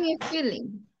having a feeling,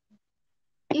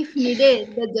 if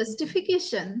needed, the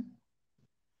justification,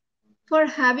 for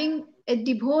having a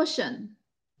devotion,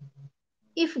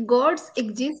 if God's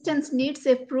existence needs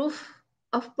a proof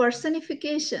of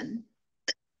personification,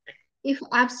 if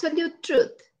absolute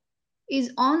truth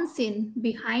is unseen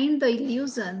behind the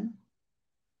illusion,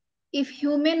 if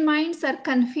human minds are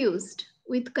confused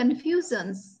with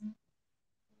confusions,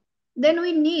 then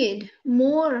we need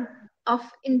more of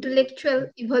intellectual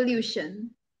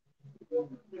evolution.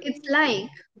 It's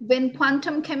like when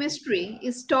quantum chemistry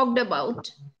is talked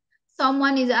about,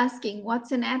 someone is asking,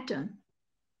 what's an atom?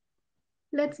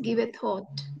 Let's give a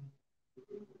thought.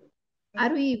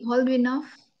 Are we evolved enough?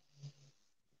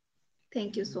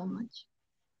 Thank you so much.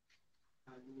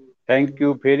 Thank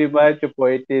you very much,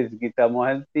 poetess Gita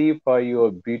Mohanty, for your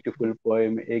beautiful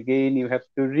poem. Again, you have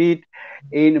to read.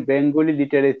 In Bengali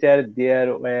literature,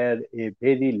 there were a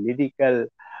very lyrical,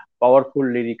 powerful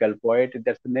lyrical poet.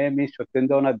 That's name is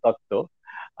Satyendranath Datta.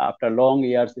 After long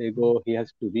years ago, he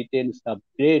has to written some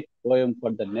great poem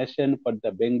for the nation, for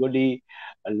the Bengali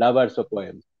lovers of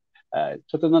poems.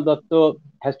 Satyendranath Datta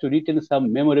has to written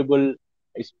some memorable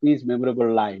speech,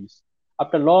 memorable lines.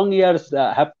 After long years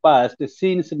have passed,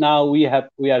 since now we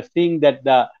are seeing that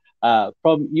the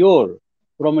from your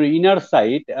inner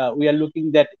side, we are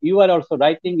looking that you are also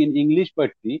writing in English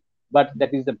poetry, but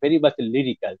that is a very much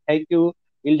lyrical. Thank you,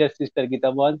 elder sister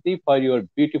Gita Mohanty, for your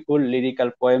beautiful lyrical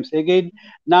poems again.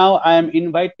 Now I am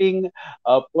inviting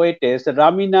poetess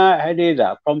Ramina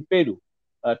Herrera from Peru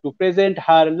to present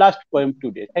her last poem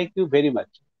today. Thank you very much.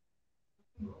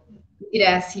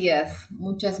 Gracias,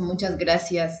 muchas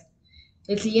gracias.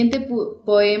 El siguiente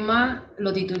poema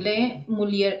lo titulé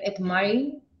Mulier et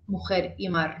Mari, Mujer y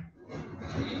Mar.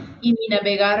 Y mi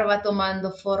navegar va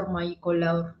tomando forma y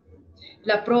color.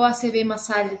 La proa se ve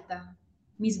más alta,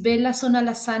 mis velas son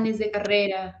alazanes de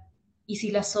carrera, y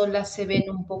si las olas se ven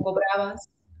un poco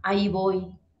bravas, ahí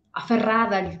voy,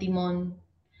 aferrada al timón,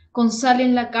 con sal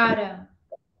en la cara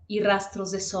y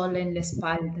rastros de sol en la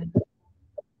espalda.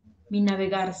 Mi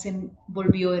navegar se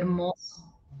volvió hermoso.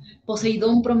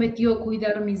 Poseidón prometió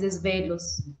cuidar mis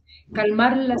desvelos,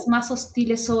 calmar las más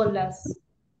hostiles olas,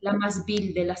 la más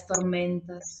vil de las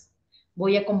tormentas.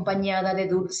 Voy acompañada de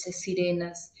dulces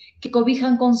sirenas que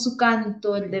cobijan con su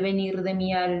canto el devenir de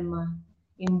mi alma,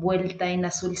 envuelta en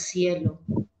azul cielo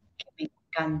que me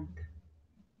encanta.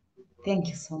 Thank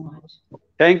you so much.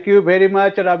 Thank you very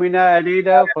much, Ramina and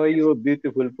Aida, for your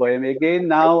beautiful poem. Again,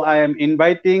 now I am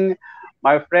inviting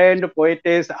my friend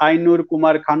poetess Ainur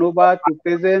Kumarkhanova to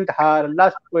present her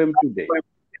last poem today.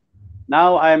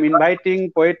 Now I am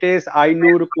inviting poetess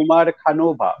Ainur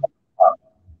Kumarkhanova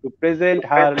to present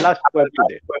her last poem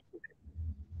today.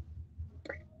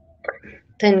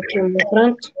 Thank you, my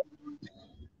friend.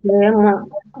 Poema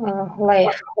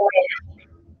life.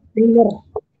 Pilar,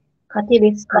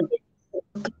 қателестім.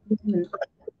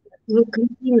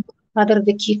 Өкінбеймін,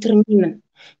 қадірді кетірмеймін.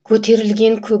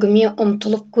 Көтерілген көгіме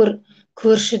ұмтылып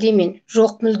көрші демен,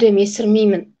 жоқ мүлдем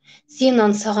есірмеймін. Сен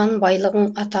аңсаған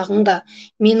байлығың атағыңда,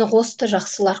 мені қосты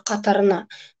жақсылар қатарына.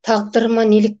 Тағдырыма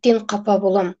неліктен қапа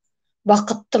болам?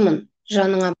 Бақыттымын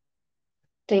жаныңа.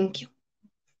 Thank you.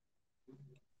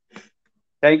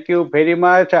 Thank you very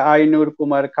much, Ainur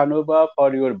Kumarkhanova,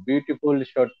 for your beautiful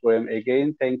short poem.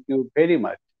 Again, thank you very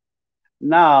much.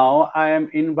 Now I am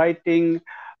inviting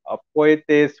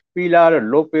poetess Pilar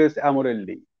Lopez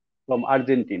Amorelli from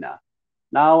Argentina.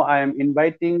 Now I am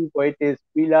inviting poetess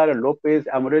Pilar Lopez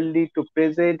Amorelli to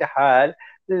present her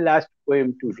last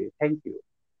poem today. Thank you.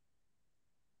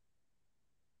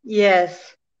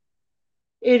 Yes,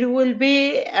 it will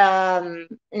be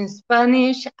in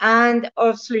Spanish and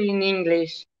also in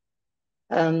English.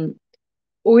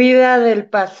 Huida del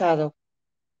pasado.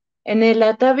 En el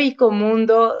atávico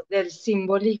mundo del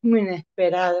simbolismo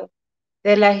inesperado,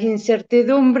 de las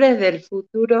incertidumbres del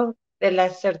futuro, de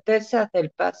las certezas del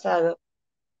pasado,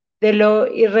 de lo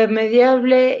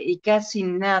irremediable y casi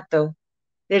innato,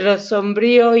 de lo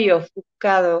sombrío y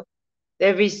ofuscado,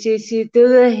 de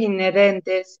vicisitudes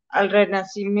inherentes al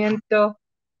renacimiento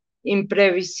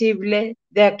imprevisible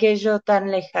de aquello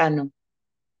tan lejano.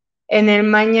 En el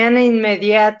mañana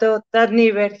inmediato, tan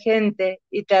divergente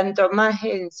y tanto más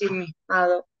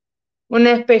ensimismado, un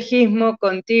espejismo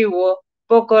contiguo,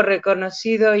 poco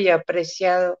reconocido y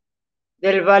apreciado,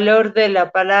 del valor de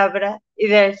la palabra y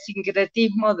del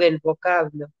sincretismo del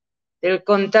vocablo, del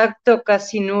contacto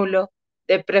casi nulo,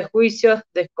 de prejuicios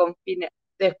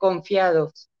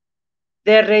desconfiados,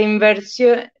 de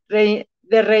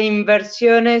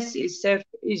reinversiones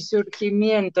y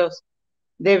surgimientos,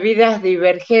 de vidas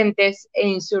divergentes e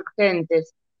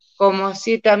insurgentes, como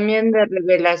así también de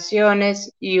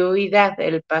revelaciones y huidas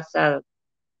del pasado.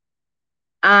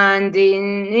 And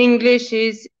in English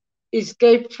is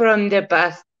escape from the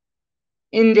past.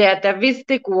 In the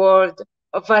atavistic world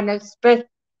of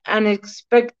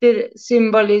unexpected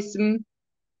symbolism,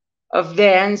 of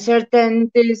the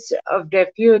uncertainties of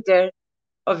the future,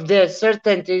 of the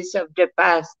certainties of the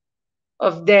past,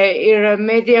 of the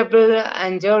irremediable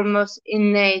and almost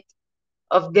innate,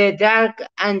 of the dark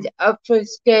and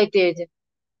obfuscated,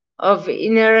 of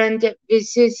inherent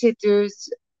vicissitudes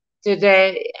to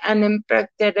the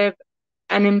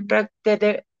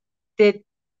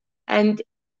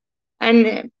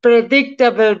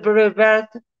unpredictable rebirth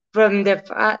from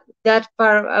that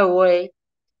far away,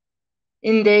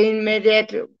 in the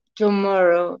immediate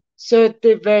tomorrow, so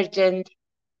divergent,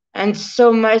 and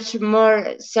so much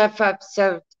more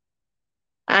self-absorbed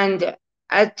and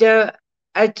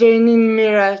attaining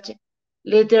mirage,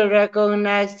 little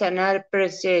recognized and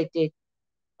appreciated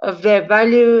of the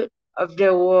value of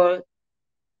the world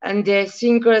and the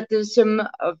syncretism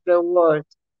of the world.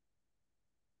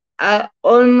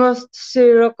 Almost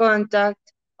zero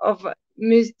contact of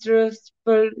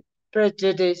mistrustful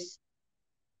prejudice,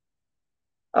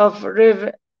 of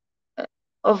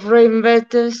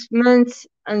reinvestments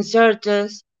and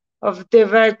searches, of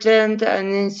divergent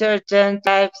and insurgent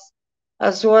lives,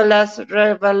 as well as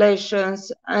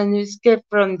revelations and escape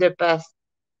from the past.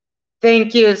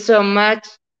 Thank you so much.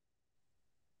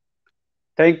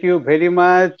 Thank you very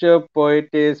much,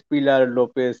 poetess Pilar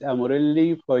Lopez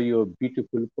Amorelli, for your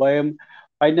beautiful poem.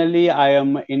 Finally, I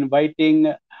am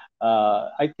inviting,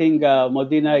 I think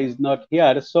Madina is not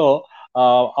here, so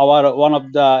our one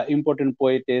of the important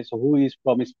poetess who is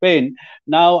from Spain.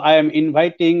 Now I am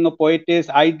inviting poetess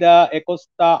Aida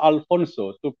Acosta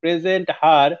Alfonso to present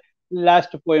her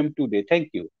last poem today. Thank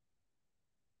you.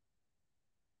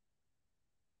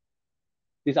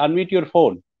 Please unmute your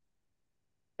phone.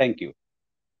 Thank you.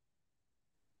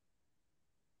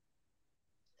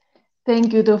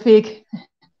 Thank you, Toufiq.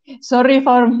 Sorry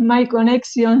for my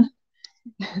connection.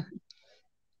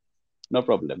 No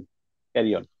problem.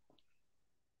 Carry on.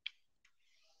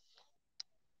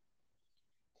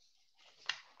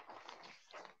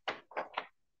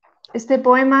 Este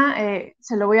poema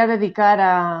se lo voy a dedicar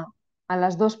a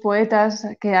las dos poetas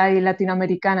que hay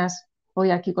latinoamericanas hoy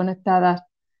aquí conectadas.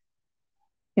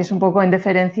 Es un poco en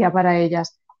deferencia para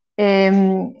ellas.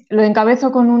 Lo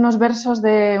encabezo con unos versos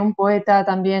de un poeta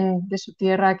también de su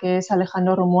tierra, que es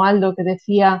Alejandro Romualdo, que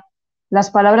decía: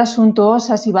 las palabras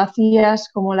suntuosas y vacías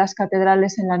como las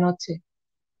catedrales en la noche.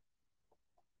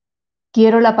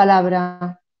 Quiero la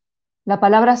palabra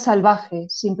salvaje,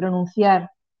 sin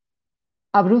pronunciar,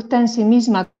 abrupta en sí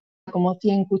misma como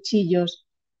 100 cuchillos,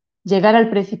 llegar al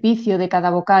precipicio de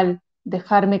cada vocal,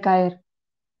 dejarme caer.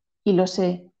 Y lo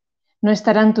sé. No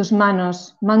estarán tus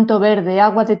manos, manto verde,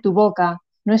 agua de tu boca,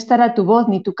 no estará tu voz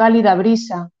ni tu cálida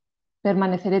brisa.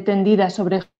 Permaneceré tendida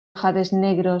sobre jades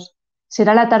negros,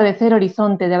 será el atardecer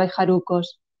horizonte de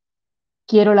abejarucos.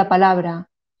 Quiero la palabra,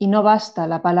 y no basta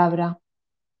la palabra.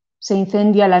 Se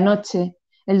incendia la noche,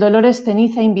 el dolor es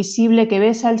ceniza invisible que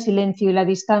besa el silencio y la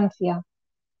distancia.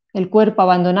 El cuerpo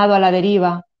abandonado a la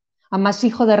deriva,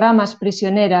 amasijo de ramas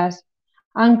prisioneras,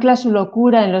 ancla su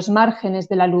locura en los márgenes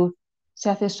de la luz. Se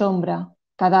hace sombra,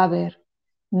 cadáver,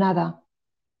 nada.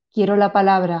 Quiero la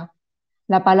palabra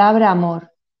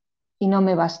amor, y no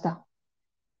me basta.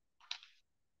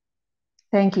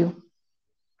 Thank you.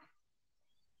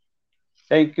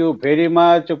 Thank you very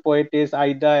much, poetess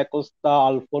Aida Acosta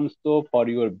Alfonso, for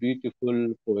your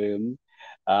beautiful poem.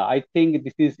 I think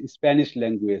this is Spanish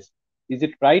language. Is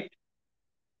it right?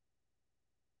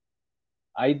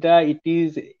 Aida, it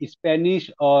is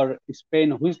Spanish or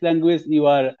Spain? Which language you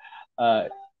are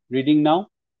reading now?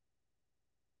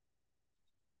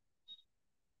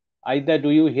 Aida, do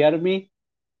you hear me?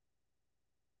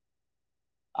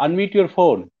 Unmute your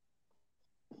phone.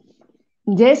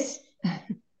 Yes.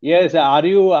 Yes, are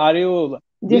you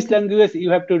Yes. Which language you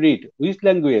have to read? Which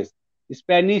language?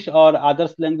 Spanish or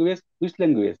others language? Which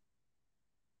language?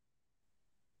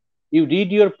 You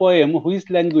read your poem, which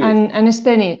language? And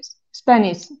Spanish.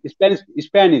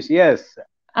 Spanish, yes.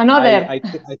 Another.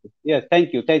 Yes,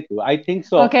 thank you. I think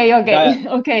so. Okay.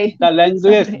 The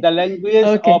language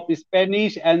Okay. of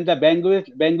Spanish and the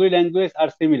Bengali language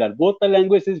are similar. Both the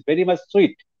language is very much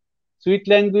sweet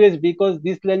language, because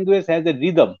this language has a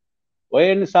rhythm.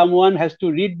 When someone has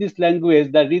to read this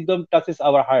language, the rhythm touches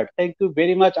our heart. Thank you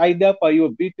very much, Aida, for your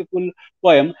beautiful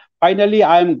poem. Finally,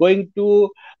 I am going to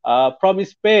from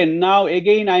Spain. Now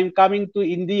again, I am coming to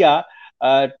India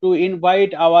to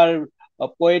invite our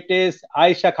poetess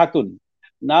Ayesha Khatun.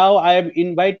 Now I am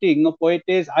inviting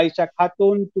poetess Ayesha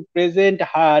Khatun to present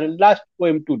her last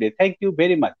poem today. Thank you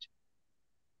very much.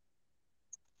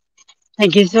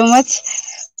 Thank you so much.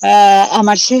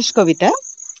 আমার শেষ কবিতা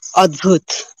অদ্ভুত।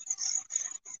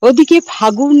 ওদিকে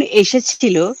ফাগুন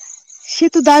এসেছিল, সে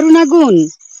তো দারুণ আগুন।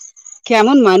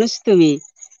 কেমন মানুষ তুমি,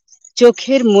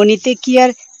 চোখের মনিতে কি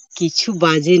আর কিছু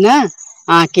বাজে না,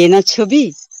 আঁকে না ছবি?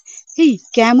 এই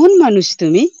কেমন মানুষ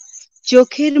তুমি,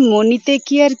 চোখের মনিতে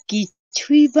কি আর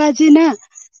কিছুই বাজে না,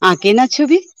 আঁকে না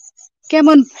ছবি?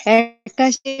 কেমন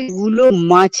ফ্যাকাশে গুলো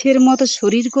মাছের মতো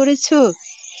শরীর করেছো,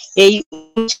 এই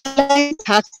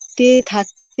থাকতে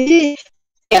থাকতে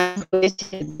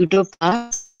হয়েছে দুটো পা,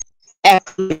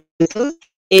 এখন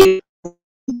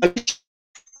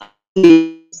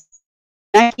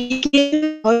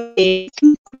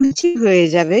হয়ে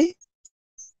যাবে।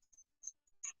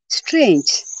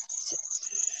 Strange.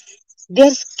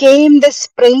 There came the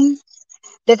spring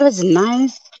that was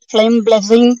nice, flame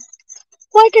blazing.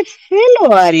 What a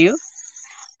fellow are you!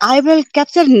 I will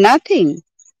capture nothing.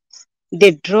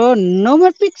 They draw no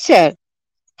more picture.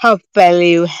 How pale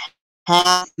you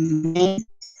have made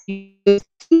you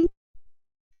seem.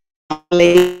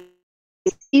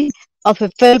 Of a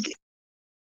felt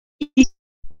each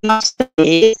not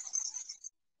say,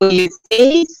 will you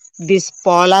take this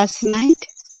Paula's night?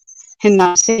 And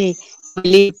now say, will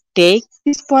you take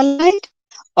this polite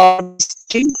or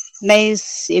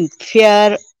stringness in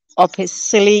fear of his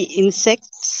silly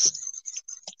insects?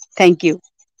 Thank you.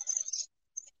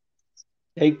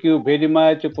 Thank you very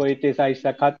much, Poetess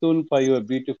Ayesha Khatun, for your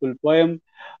beautiful poem.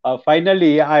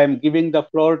 Finally, I am giving the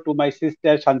floor to my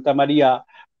sister Santa Maria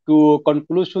to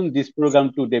conclusion this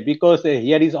program today because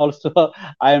here is also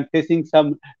I am facing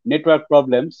some network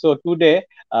problems. So today,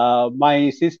 my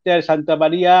sister Santa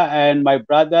Maria and my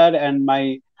brother and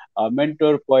my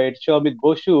mentor poet Soumit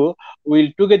Basu will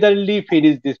togetherly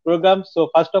finish this program. So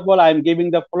first of all, I am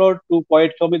giving the floor to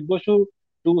poet Soumit Basu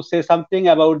to say something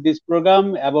about this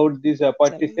program, about this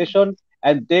poetry session,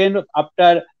 and then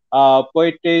after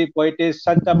poetess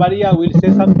Santa Maria will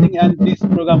say something, and this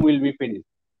program will be finished.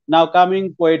 Now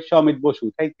coming poet Soumit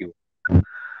Basu. Thank you.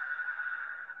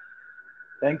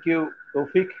 Thank you,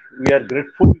 Toufiq. We are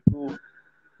grateful to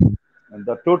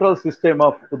the total system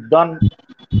of Uddan,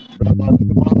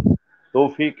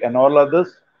 Toufiq, and all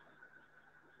others.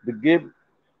 They gave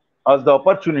us the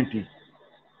opportunity.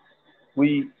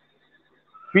 We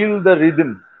feel the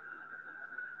rhythm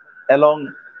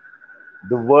along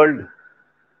the world,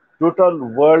 total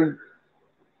world.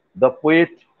 The poet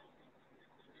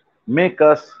make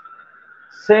us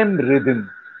same rhythm.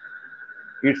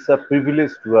 It's a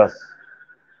privilege to us.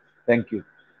 Thank you.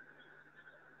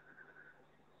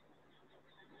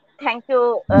 Thank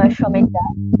you, Shomita,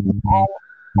 and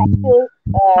thank you,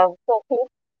 Toufiq,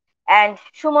 and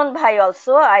Shumon Bhai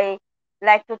also. I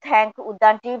like to thank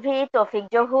Uddan TV, Toufiq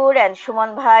Zohur, and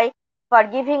Shumon Bhai for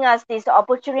giving us this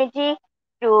opportunity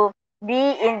to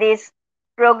be in this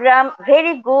program.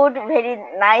 Very good, very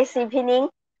nice evening.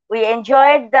 We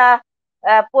enjoyed the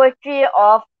poetry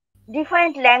of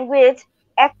different language.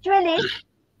 Actually,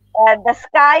 the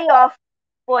sky of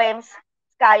poems,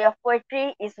 sky of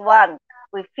poetry is one.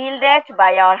 We feel that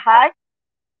by our heart.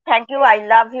 Thank you. I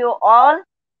love you all.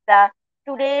 The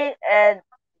today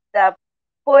the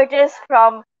poetess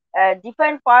from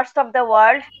different parts of the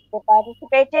world they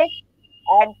participated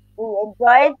and we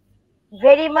enjoyed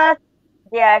very much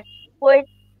their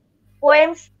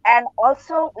poems and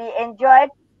also we enjoyed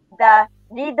the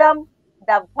rhythm,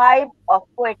 the vibe of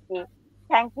poetry.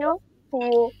 Thank you. See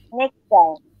you next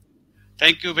time.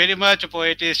 Thank you very much,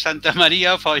 Poetess Santa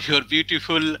Maria, for your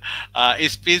beautiful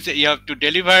speech you have to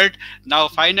delivered. Now,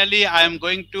 finally, I am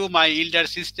going to my elder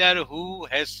sister who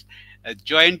has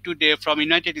joined today from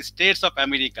United States of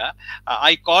America.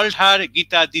 I called her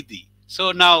Gita Didi.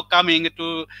 So now coming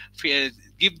to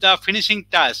give the finishing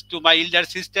task to my elder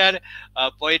sister,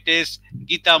 Poetess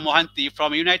Gita Mohanty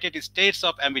from United States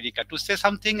of America to say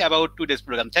something about today's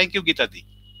program. Thank you, Gita Didi.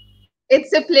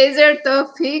 It's a pleasure,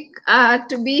 Toufiq,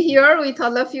 to be here with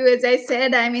all of you. As I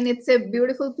said, I mean, it's a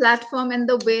beautiful platform, and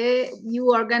the way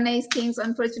you organize things,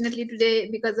 unfortunately, today,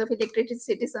 because of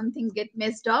electricity, some things get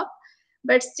messed up.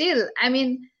 But still, I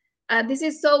mean, this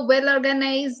is so well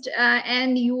organized,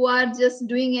 and you are just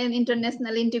doing an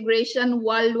international integration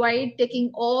worldwide, taking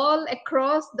all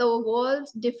across the world,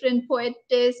 different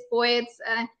poets,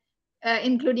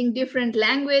 including different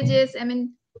languages. I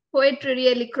mean, poetry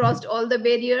really crossed all the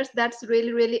barriers. That's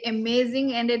really, really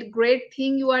amazing and a great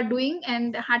thing you are doing.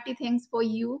 And hearty thanks for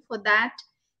you for that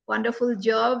wonderful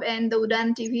job and the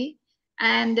Uddan TV.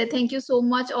 And thank you so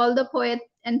much, all the poet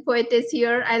and poetess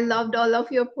here. I loved all of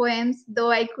your poems,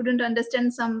 though I couldn't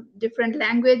understand some different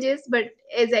languages. But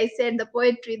as I said, the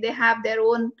poetry, they have their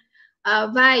own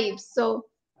vibes. So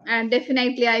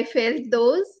definitely I felt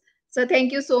those. So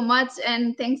thank you so much.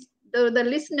 And thanks the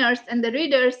listeners and the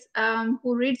readers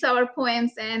who reads our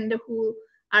poems and who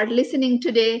are listening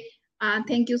today.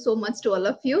 Thank you so much to all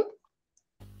of you.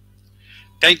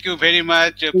 Thank you very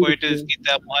much, Poetess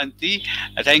Gita Mohanty.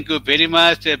 Thank you very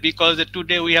much because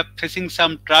today we are facing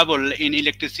some trouble in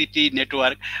electricity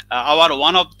network. Our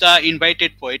one of the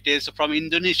invited poetess from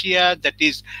Indonesia, that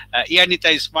is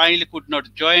Yanita Ismail, could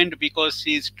not join because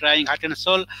she is trying heart and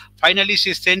soul. Finally,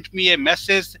 she sent me a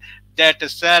message that,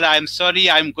 sir, I'm sorry,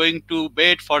 I'm going to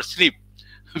bed for sleep.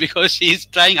 because she is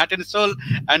trying heart and soul,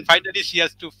 and finally she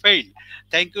has to fail.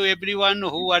 Thank you everyone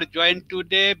who are joined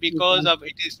today, because of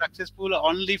it is successful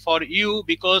only for you,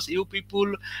 because you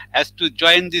people has to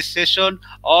join this session.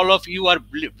 All of you are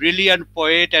brilliant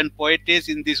poet and poetess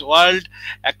in this world.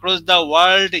 Across the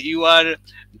world you are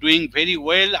doing very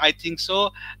well, I think so.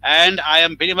 And I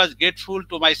am very much grateful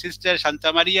to my sister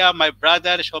Shanta Maria, my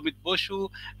brother Soumit Basu,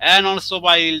 and also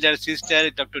my elder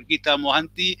sister Dr. Gita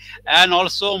Mohanty, and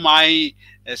also my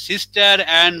sister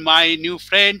and my new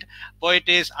friend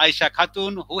poetess Ayesha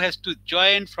Khatun, who has to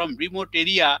join from remote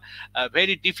area, a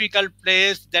very difficult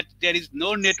place that there is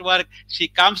no network. She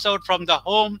comes out from the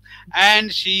home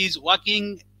and she is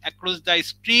walking across the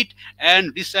street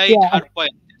and recite Yeah. her poem.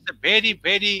 It's a very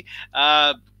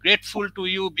grateful to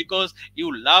you, because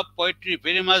you love poetry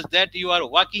very much, that you are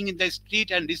walking in the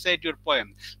street and recite your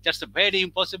poem. That's a very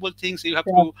impossible things you have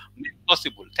Yeah. to make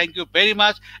possible. Thank you very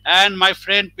much. And my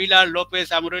friend Pilar, Lopez,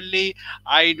 Amorelli,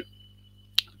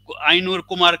 Ainur,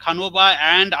 Kumarkhanova,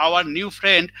 and our new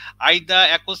friend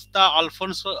Aida, Acosta,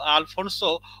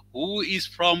 Alfonso, who is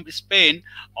from Spain.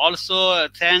 Also,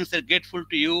 thanks and grateful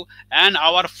to you. And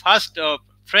our first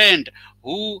friend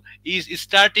who is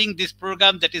starting this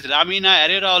program, that is Ramina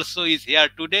Herrera, also is here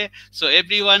today. So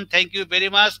everyone, thank you very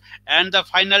much. And the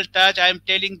final touch, I am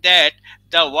telling that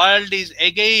the world is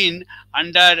again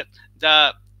under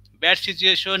the bad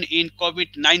situation in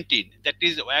COVID-19. That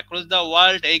is across the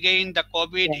world again, the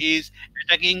COVID Yeah. is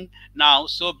attacking now.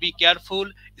 So be careful,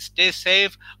 stay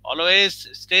safe, always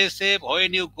stay safe.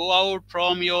 When you go out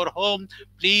from your home,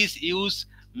 please use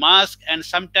mask, and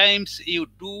sometimes you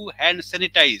do hand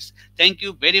sanitize. Thank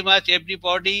you very much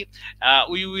everybody.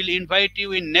 We will invite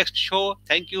you in next show.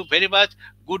 Thank you very much.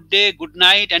 Good day, good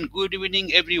night, and good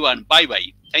evening everyone. Bye bye.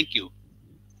 Thank you.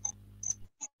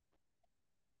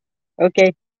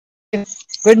 Okay. Thank you.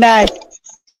 Good night.